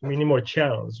more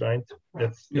channels, right?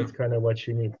 That's kind of what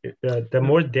you need. The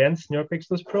more dense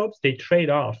NeuroPixels probes, they trade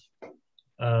off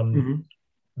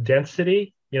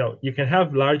density. You can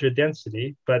have larger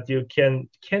density, but you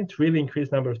can't really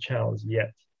increase number of channels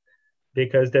yet,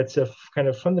 because that's a kind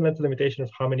of fundamental limitation of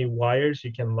how many wires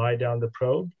you can lie down the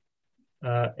probe.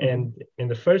 And in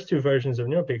the first 2 versions of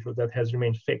Neuropixels, that has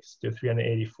remained fixed to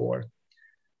 384.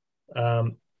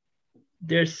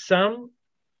 There's some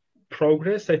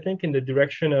progress, I think, in the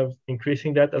direction of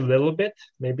increasing that a little bit,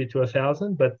 maybe to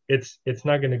 1,000, but it's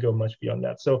not going to go much beyond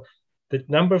that. So the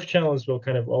number of channels will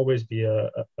kind of always be a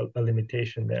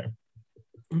limitation there.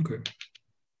 Okay.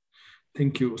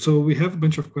 Thank you. So we have a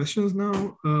bunch of questions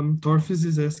now. Torfis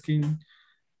is asking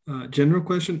general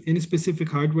question, any specific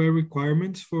hardware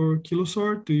requirements for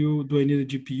Kilosort? Do I need a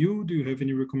GPU? Do you have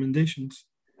any recommendations?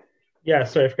 Yeah,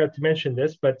 sorry, I forgot to mention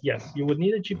this, but yes, you would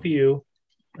need a GPU,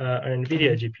 an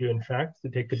NVIDIA GPU, in fact, to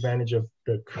take advantage of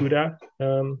the CUDA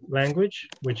language,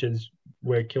 which is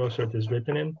where Kilosort is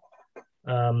written in.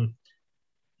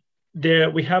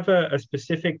 We have a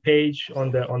specific page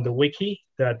on the wiki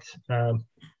that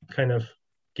kind of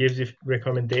gives you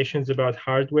recommendations about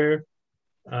hardware.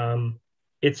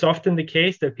 It's often the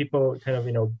case that people kind of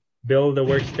build a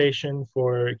workstation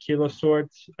for Kilosort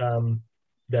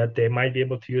that they might be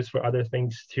able to use for other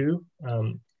things too.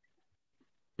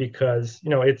 because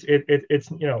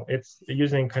it's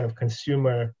using kind of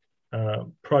consumer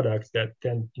products that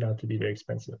tend not to be very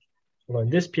expensive. Well, in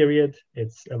this period,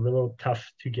 it's a little tough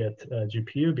to get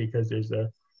GPU because there's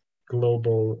a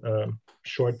global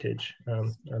shortage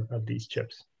of these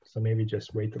chips. So maybe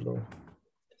just wait a little.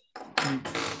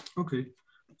 Okay.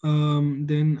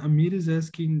 Then Amir is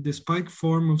asking, the spike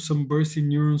form of some bursty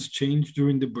neurons change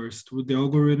during the burst. Would the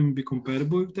algorithm be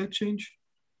compatible with that change?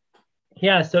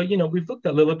 Yeah, so we've looked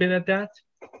a little bit at that,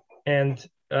 and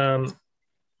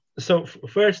so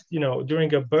first,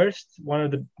 during a burst, one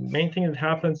of the main things that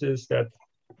happens is that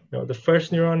the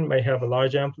first neuron may have a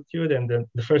large amplitude, and then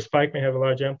the first spike may have a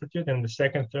large amplitude, and the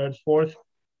second, third, fourth,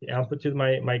 the amplitude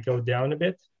might go down a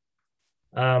bit.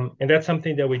 And that's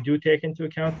something that we do take into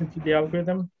account into the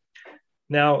algorithm.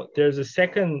 Now, there's a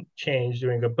second change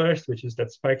during a burst, which is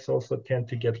that spikes also tend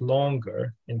to get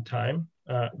longer in time,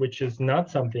 which is not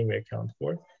something we account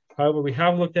for. However, we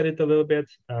have looked at it a little bit,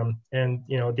 and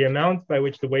the amount by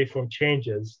which the waveform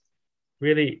changes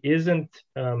really isn't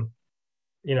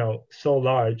so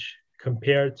large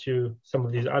compared to some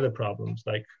of these other problems,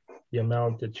 like the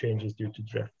amount that changes due to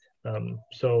drift.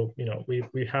 So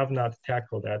we have not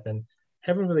tackled that and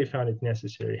haven't really found it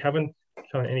necessary. Haven't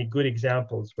found any good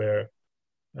examples where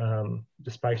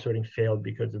the spike sorting failed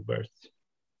because of bursts.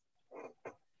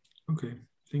 Okay,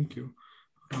 thank you.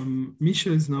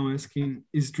 Misha is now asking,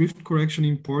 is drift correction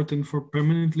important for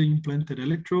permanently implanted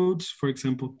electrodes, for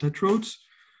example, tetrodes,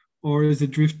 or is the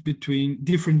drift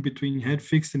different between head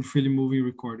fixed and freely moving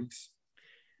recordings?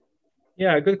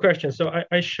 Yeah, good question. So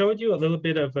I showed you a little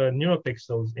bit of a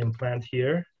Neuropixels implant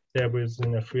here that was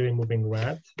in a freely moving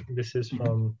rat. This is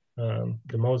from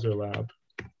the Moser lab.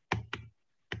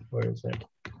 Where is it?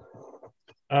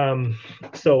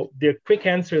 So the quick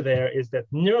answer there is that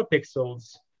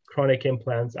Neuropixels chronic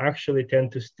implants actually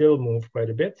tend to still move quite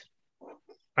a bit.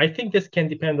 I think this can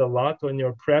depend a lot on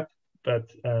your prep, but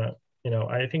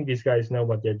I think these guys know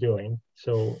what they're doing.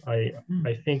 So I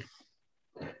think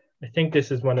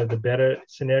this is one of the better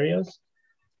scenarios.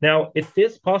 Now, it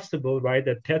is possible, right,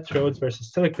 that tetrodes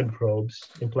versus silicon probes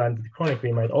implanted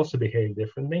chronically might also behave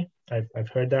differently. I've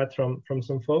heard that from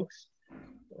some folks.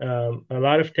 A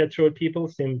lot of tetrode people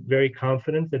seem very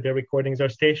confident that their recordings are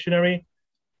stationary,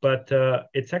 but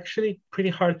it's actually pretty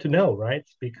hard to know, right?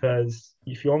 Because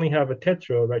if you only have a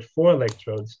tetrode, right, 4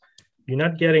 electrodes, you're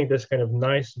not getting this kind of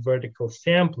nice vertical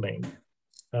sampling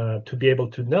to be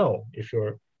able to know if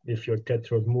your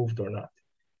tetrode moved or not.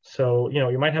 So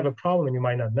you might have a problem and you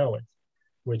might not know it,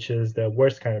 which is the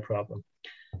worst kind of problem.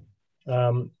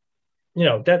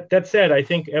 That said, I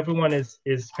think everyone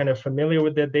is kind of familiar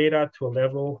with the data to a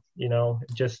level.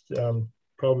 Just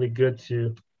probably good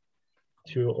to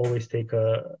always take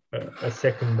a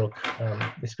second look,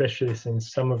 especially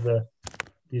since some of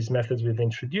these methods we've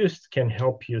introduced can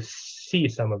help you see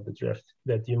some of the drift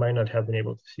that you might not have been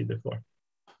able to see before.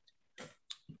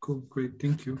 Cool, great,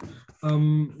 thank you.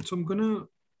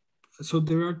 So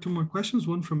there are 2 more questions.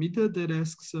 One from Ida that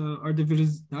asks, are the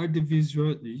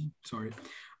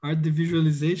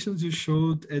visualizations you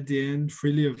showed at the end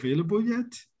freely available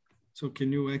yet? So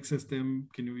can you access them?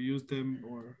 Can you use them?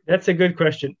 Or that's a good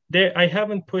question. I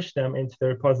haven't pushed them into the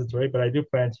repository, but I do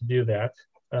plan to do that.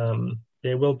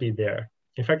 They will be there.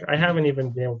 In fact, I haven't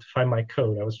even been able to find my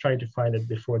code. I was trying to find it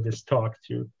before this talk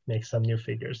to make some new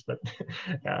figures, but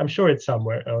I'm sure it's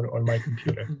somewhere on my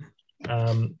computer.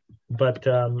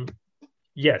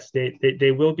 Yes,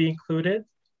 they will be included.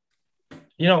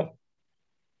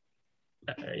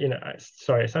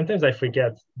 Sorry, sometimes I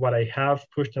forget what I have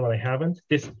pushed and what I haven't.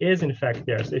 This is in fact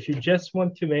there. So if you just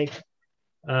want to make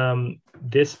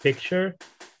this picture,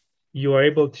 you are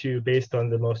able to based on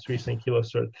the most recent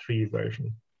Kilosort 3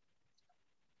 version.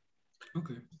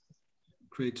 Okay,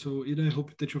 great. So Ida, I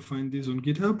hope that you'll find this on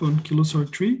GitHub on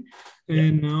Kilosort 3.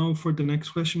 And now for the next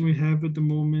question we have at the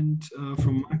moment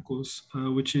from Marcos,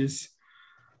 which is,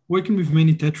 working with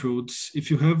many tetrodes, if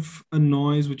you have a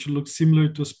noise which looks similar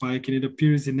to a spike and it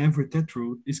appears in every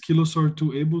tetrode, is Kilosort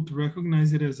 2 able to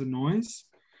recognize it as a noise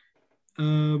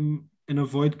and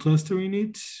avoid clustering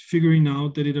it, figuring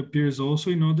out that it appears also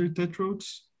in other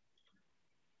tetrodes?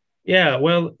 Yeah,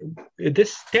 well,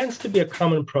 this tends to be a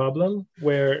common problem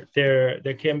where there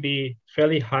can be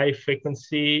fairly high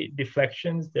frequency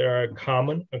deflections that are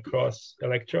common across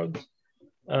electrodes.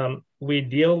 We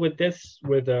deal with this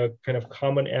with a kind of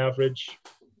common average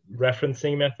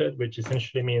referencing method, which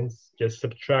essentially means just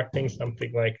subtracting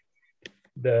something like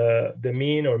the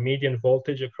mean or median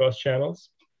voltage across channels.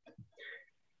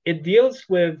 It deals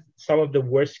with some of the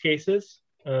worst cases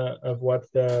of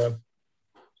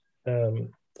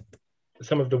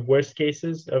some of the worst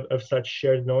cases of such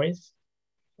shared noise.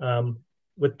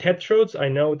 With tetrodes, I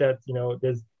know that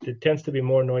there tends to be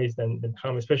more noise than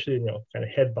common, especially kind of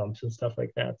head bumps and stuff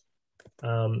like that.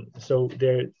 So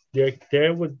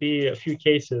there would be a few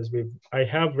cases I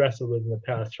have wrestled with in the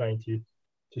past trying to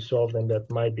solve them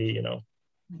that might be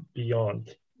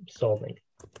beyond solving.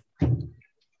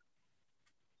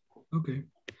 Okay,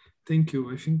 thank you.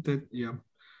 I think that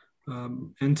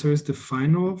answers the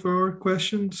final of our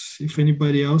questions. If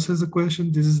anybody else has a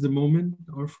question, this is the moment,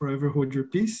 or forever hold your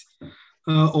peace.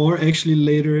 Or actually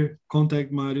later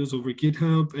contact Marius over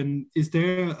GitHub. And is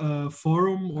there a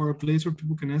forum or a place where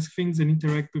people can ask things and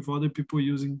interact with other people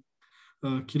using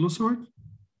Kilosort?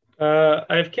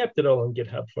 I've kept it all on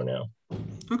GitHub for now.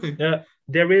 Okay.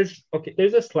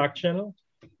 There's a Slack channel.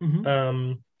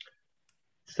 Mm-hmm.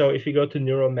 So if you go to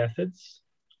Neuromethods,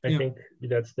 I think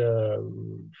that's the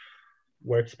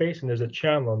workspace, and there's a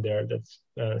channel on there that's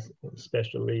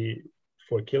especially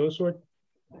for Kilosort.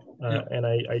 And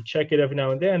I check it every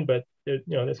now and then, but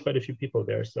there's quite a few people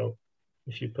there. So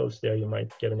if you post there, you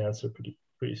might get an answer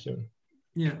pretty soon.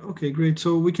 Yeah, okay, great.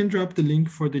 So we can drop the link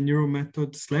for the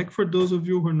Neuromethod Slack for those of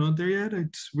you who are not there yet.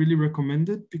 It's really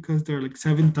recommended because there are like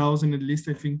 7,000 at least,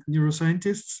 I think,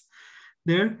 neuroscientists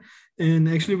there. And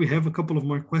actually, we have a couple of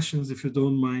more questions if you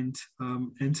don't mind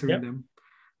answering them.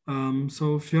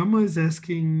 So Fiamma is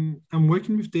asking, I'm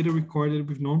working with data recorded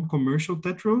with non-commercial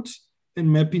tetrodes, and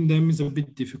mapping them is a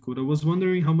bit difficult. I was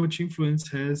wondering how much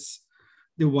influence has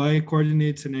the Y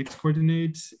coordinates and X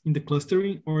coordinates in the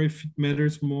clustering, or if it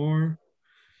matters more,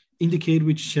 indicate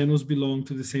which channels belong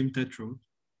to the same tetrode.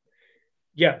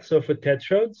 Yeah, so for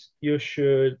tetrodes, you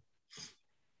should,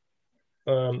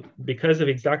 because of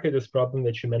exactly this problem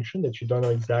that you mentioned, that you don't know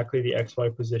exactly the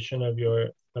XY position of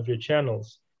your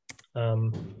channels,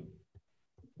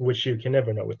 which you can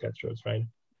never know with tetrodes, right?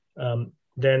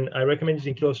 Then I recommend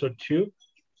using Kilosort 2,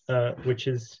 which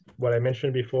is what I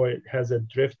mentioned before. It has a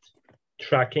drift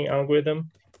tracking algorithm.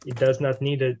 It does not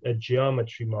need a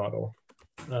geometry model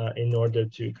in order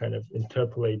to kind of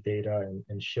interpolate data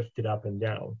and shift it up and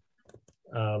down.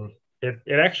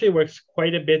 It actually works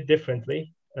quite a bit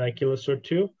differently, Kilosort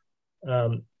 2.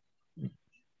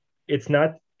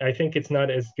 I think it's not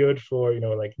as good for,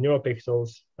 like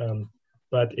Neuropixels,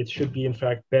 but it should be in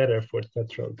fact better for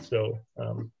tetrodes. So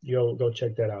you'll go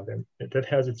check that out, and that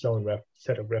has its own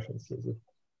set of references. You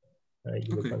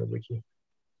look on the wiki.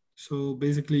 So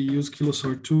basically, use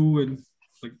Kilosort 2, and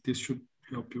like this should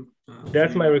help you.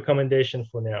 That's my recommendation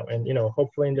for now, and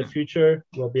hopefully in the future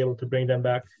we'll be able to bring them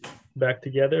back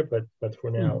together. But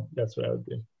for now, that's what I would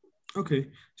do. Okay,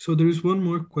 so there is one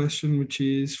more question, which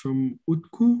is from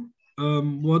Utku.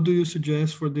 What do you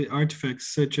suggest for the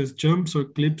artifacts such as jumps or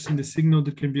clips in the signal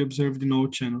that can be observed in all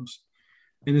channels?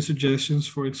 Any suggestions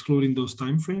for excluding those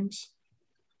timeframes?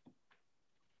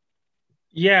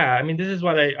 Yeah, I mean, this is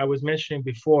what I was mentioning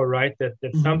before, right? That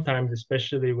sometimes,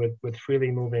 especially with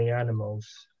freely moving animals,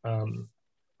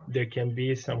 there can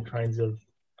be some kinds of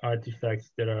artifacts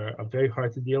that are very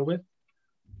hard to deal with.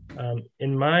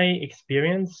 In my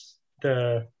experience,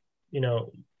 if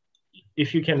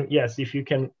you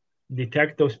can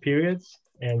detect those periods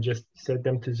and just set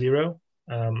them to 0,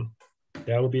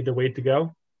 that would be the way to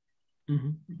go.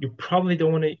 You probably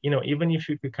don't want to, even if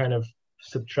you could kind of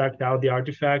subtract out the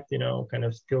artifact, kind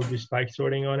of still do spike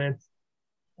sorting on it,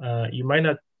 you might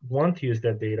not want to use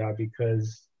that data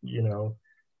because,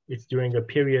 it's during a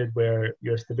period where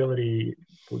your stability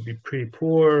would be pretty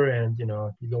poor, and, you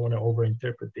don't want to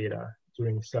overinterpret data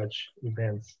during such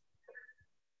events.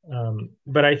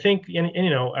 But I think,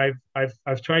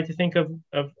 I've tried to think of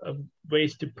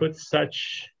ways to put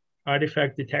such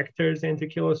artifact detectors into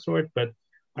Kilosort, but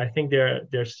I think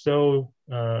they're so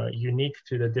unique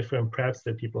to the different preps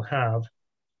that people have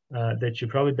that you're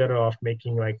probably better off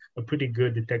making like a pretty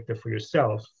good detector for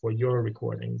yourself for your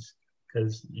recordings,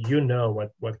 because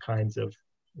what kinds of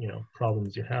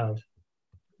problems you have,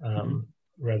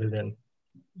 rather than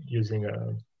using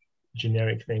a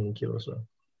generic thing in Kilosort.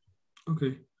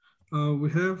 Okay. We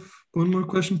have one more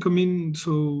question coming.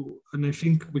 And I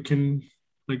think we can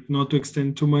not to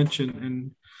extend too much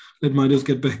and let Marius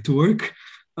get back to work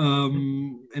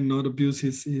and not abuse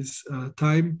his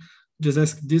time. Just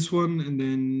ask this one and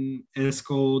then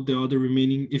ask all the other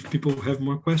remaining, if people have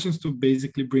more questions, to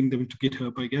basically bring them to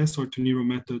GitHub, I guess, or to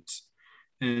Neuromethods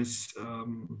as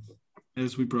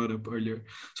we brought up earlier.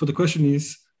 So the question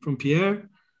is from Pierre.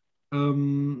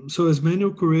 So as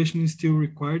manual curation is still a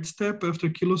required step after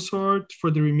Kilosort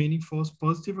for the remaining false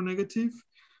positive or negative,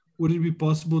 would it be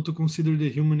possible to consider the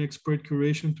human expert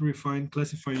curation to refine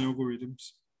classifying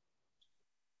algorithms?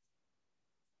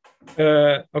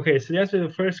 Okay, so the answer to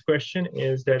the first question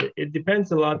is that it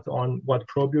depends a lot on what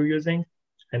probe you're using.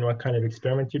 and what kind of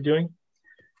experiment you're doing.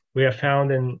 We have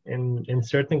found in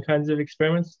certain kinds of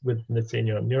experiments with, let's say,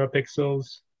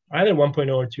 Neuropixels, either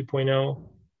 1.0 or 2.0,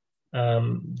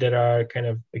 that are kind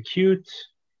of acute,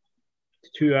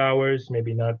 2 hours,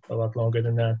 maybe not a lot longer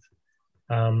than that.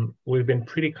 We've been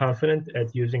pretty confident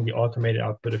at using the automated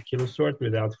output of Kilosort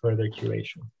without further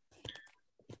curation.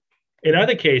 In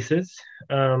other cases,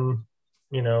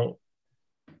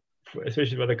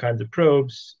 especially with other kinds of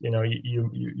probes,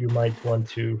 you might want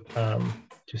to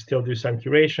still do some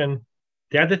curation.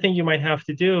 The other thing you might have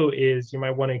to do is you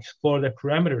might want to explore the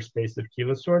parameter space of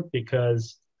Kilosort,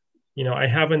 because I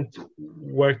haven't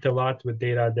worked a lot with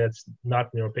data that's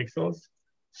not Neuropixels.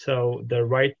 So the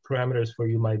right parameters for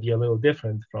you might be a little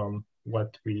different from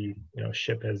what we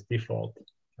ship as default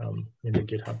in the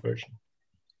GitHub version.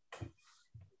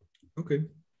 Okay,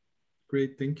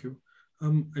 great, thank you.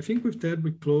 I think with that,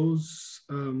 we close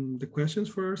the questions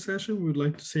for our session. We would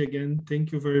like to say again,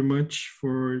 thank you very much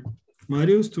for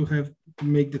Marius to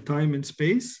make the time and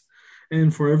space,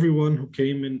 and for everyone who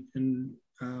came and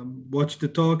watched the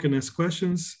talk and asked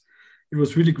questions. It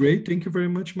was really great. Thank you very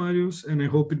much, Marius, and I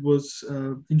hope it was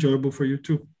enjoyable for you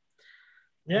too.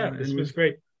 Yeah, this was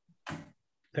great.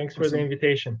 Thanks for the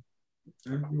invitation.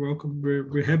 You're welcome.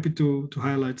 We're happy to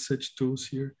highlight such tools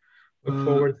here. Look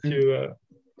forward to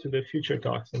the future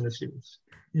talks in the series.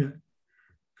 Yeah.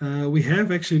 We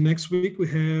have actually next week, we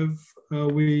have,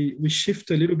 we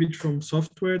shift a little bit from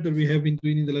software that we have been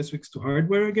doing in the last weeks to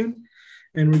hardware again.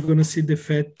 And we're going to see the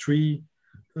FAT3,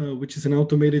 which is an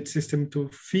automated system to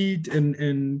feed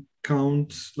and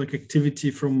count like activity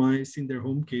from mice in their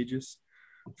home cages,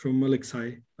 from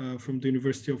Alexei, from the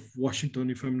University of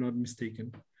Washington, if I'm not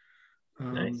mistaken.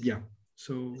 Nice. Yeah.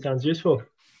 So sounds useful.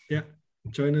 Yeah.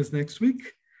 Join us next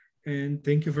week. And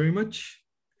thank you very much.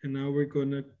 And now we're going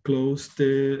to close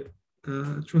the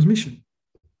transmission.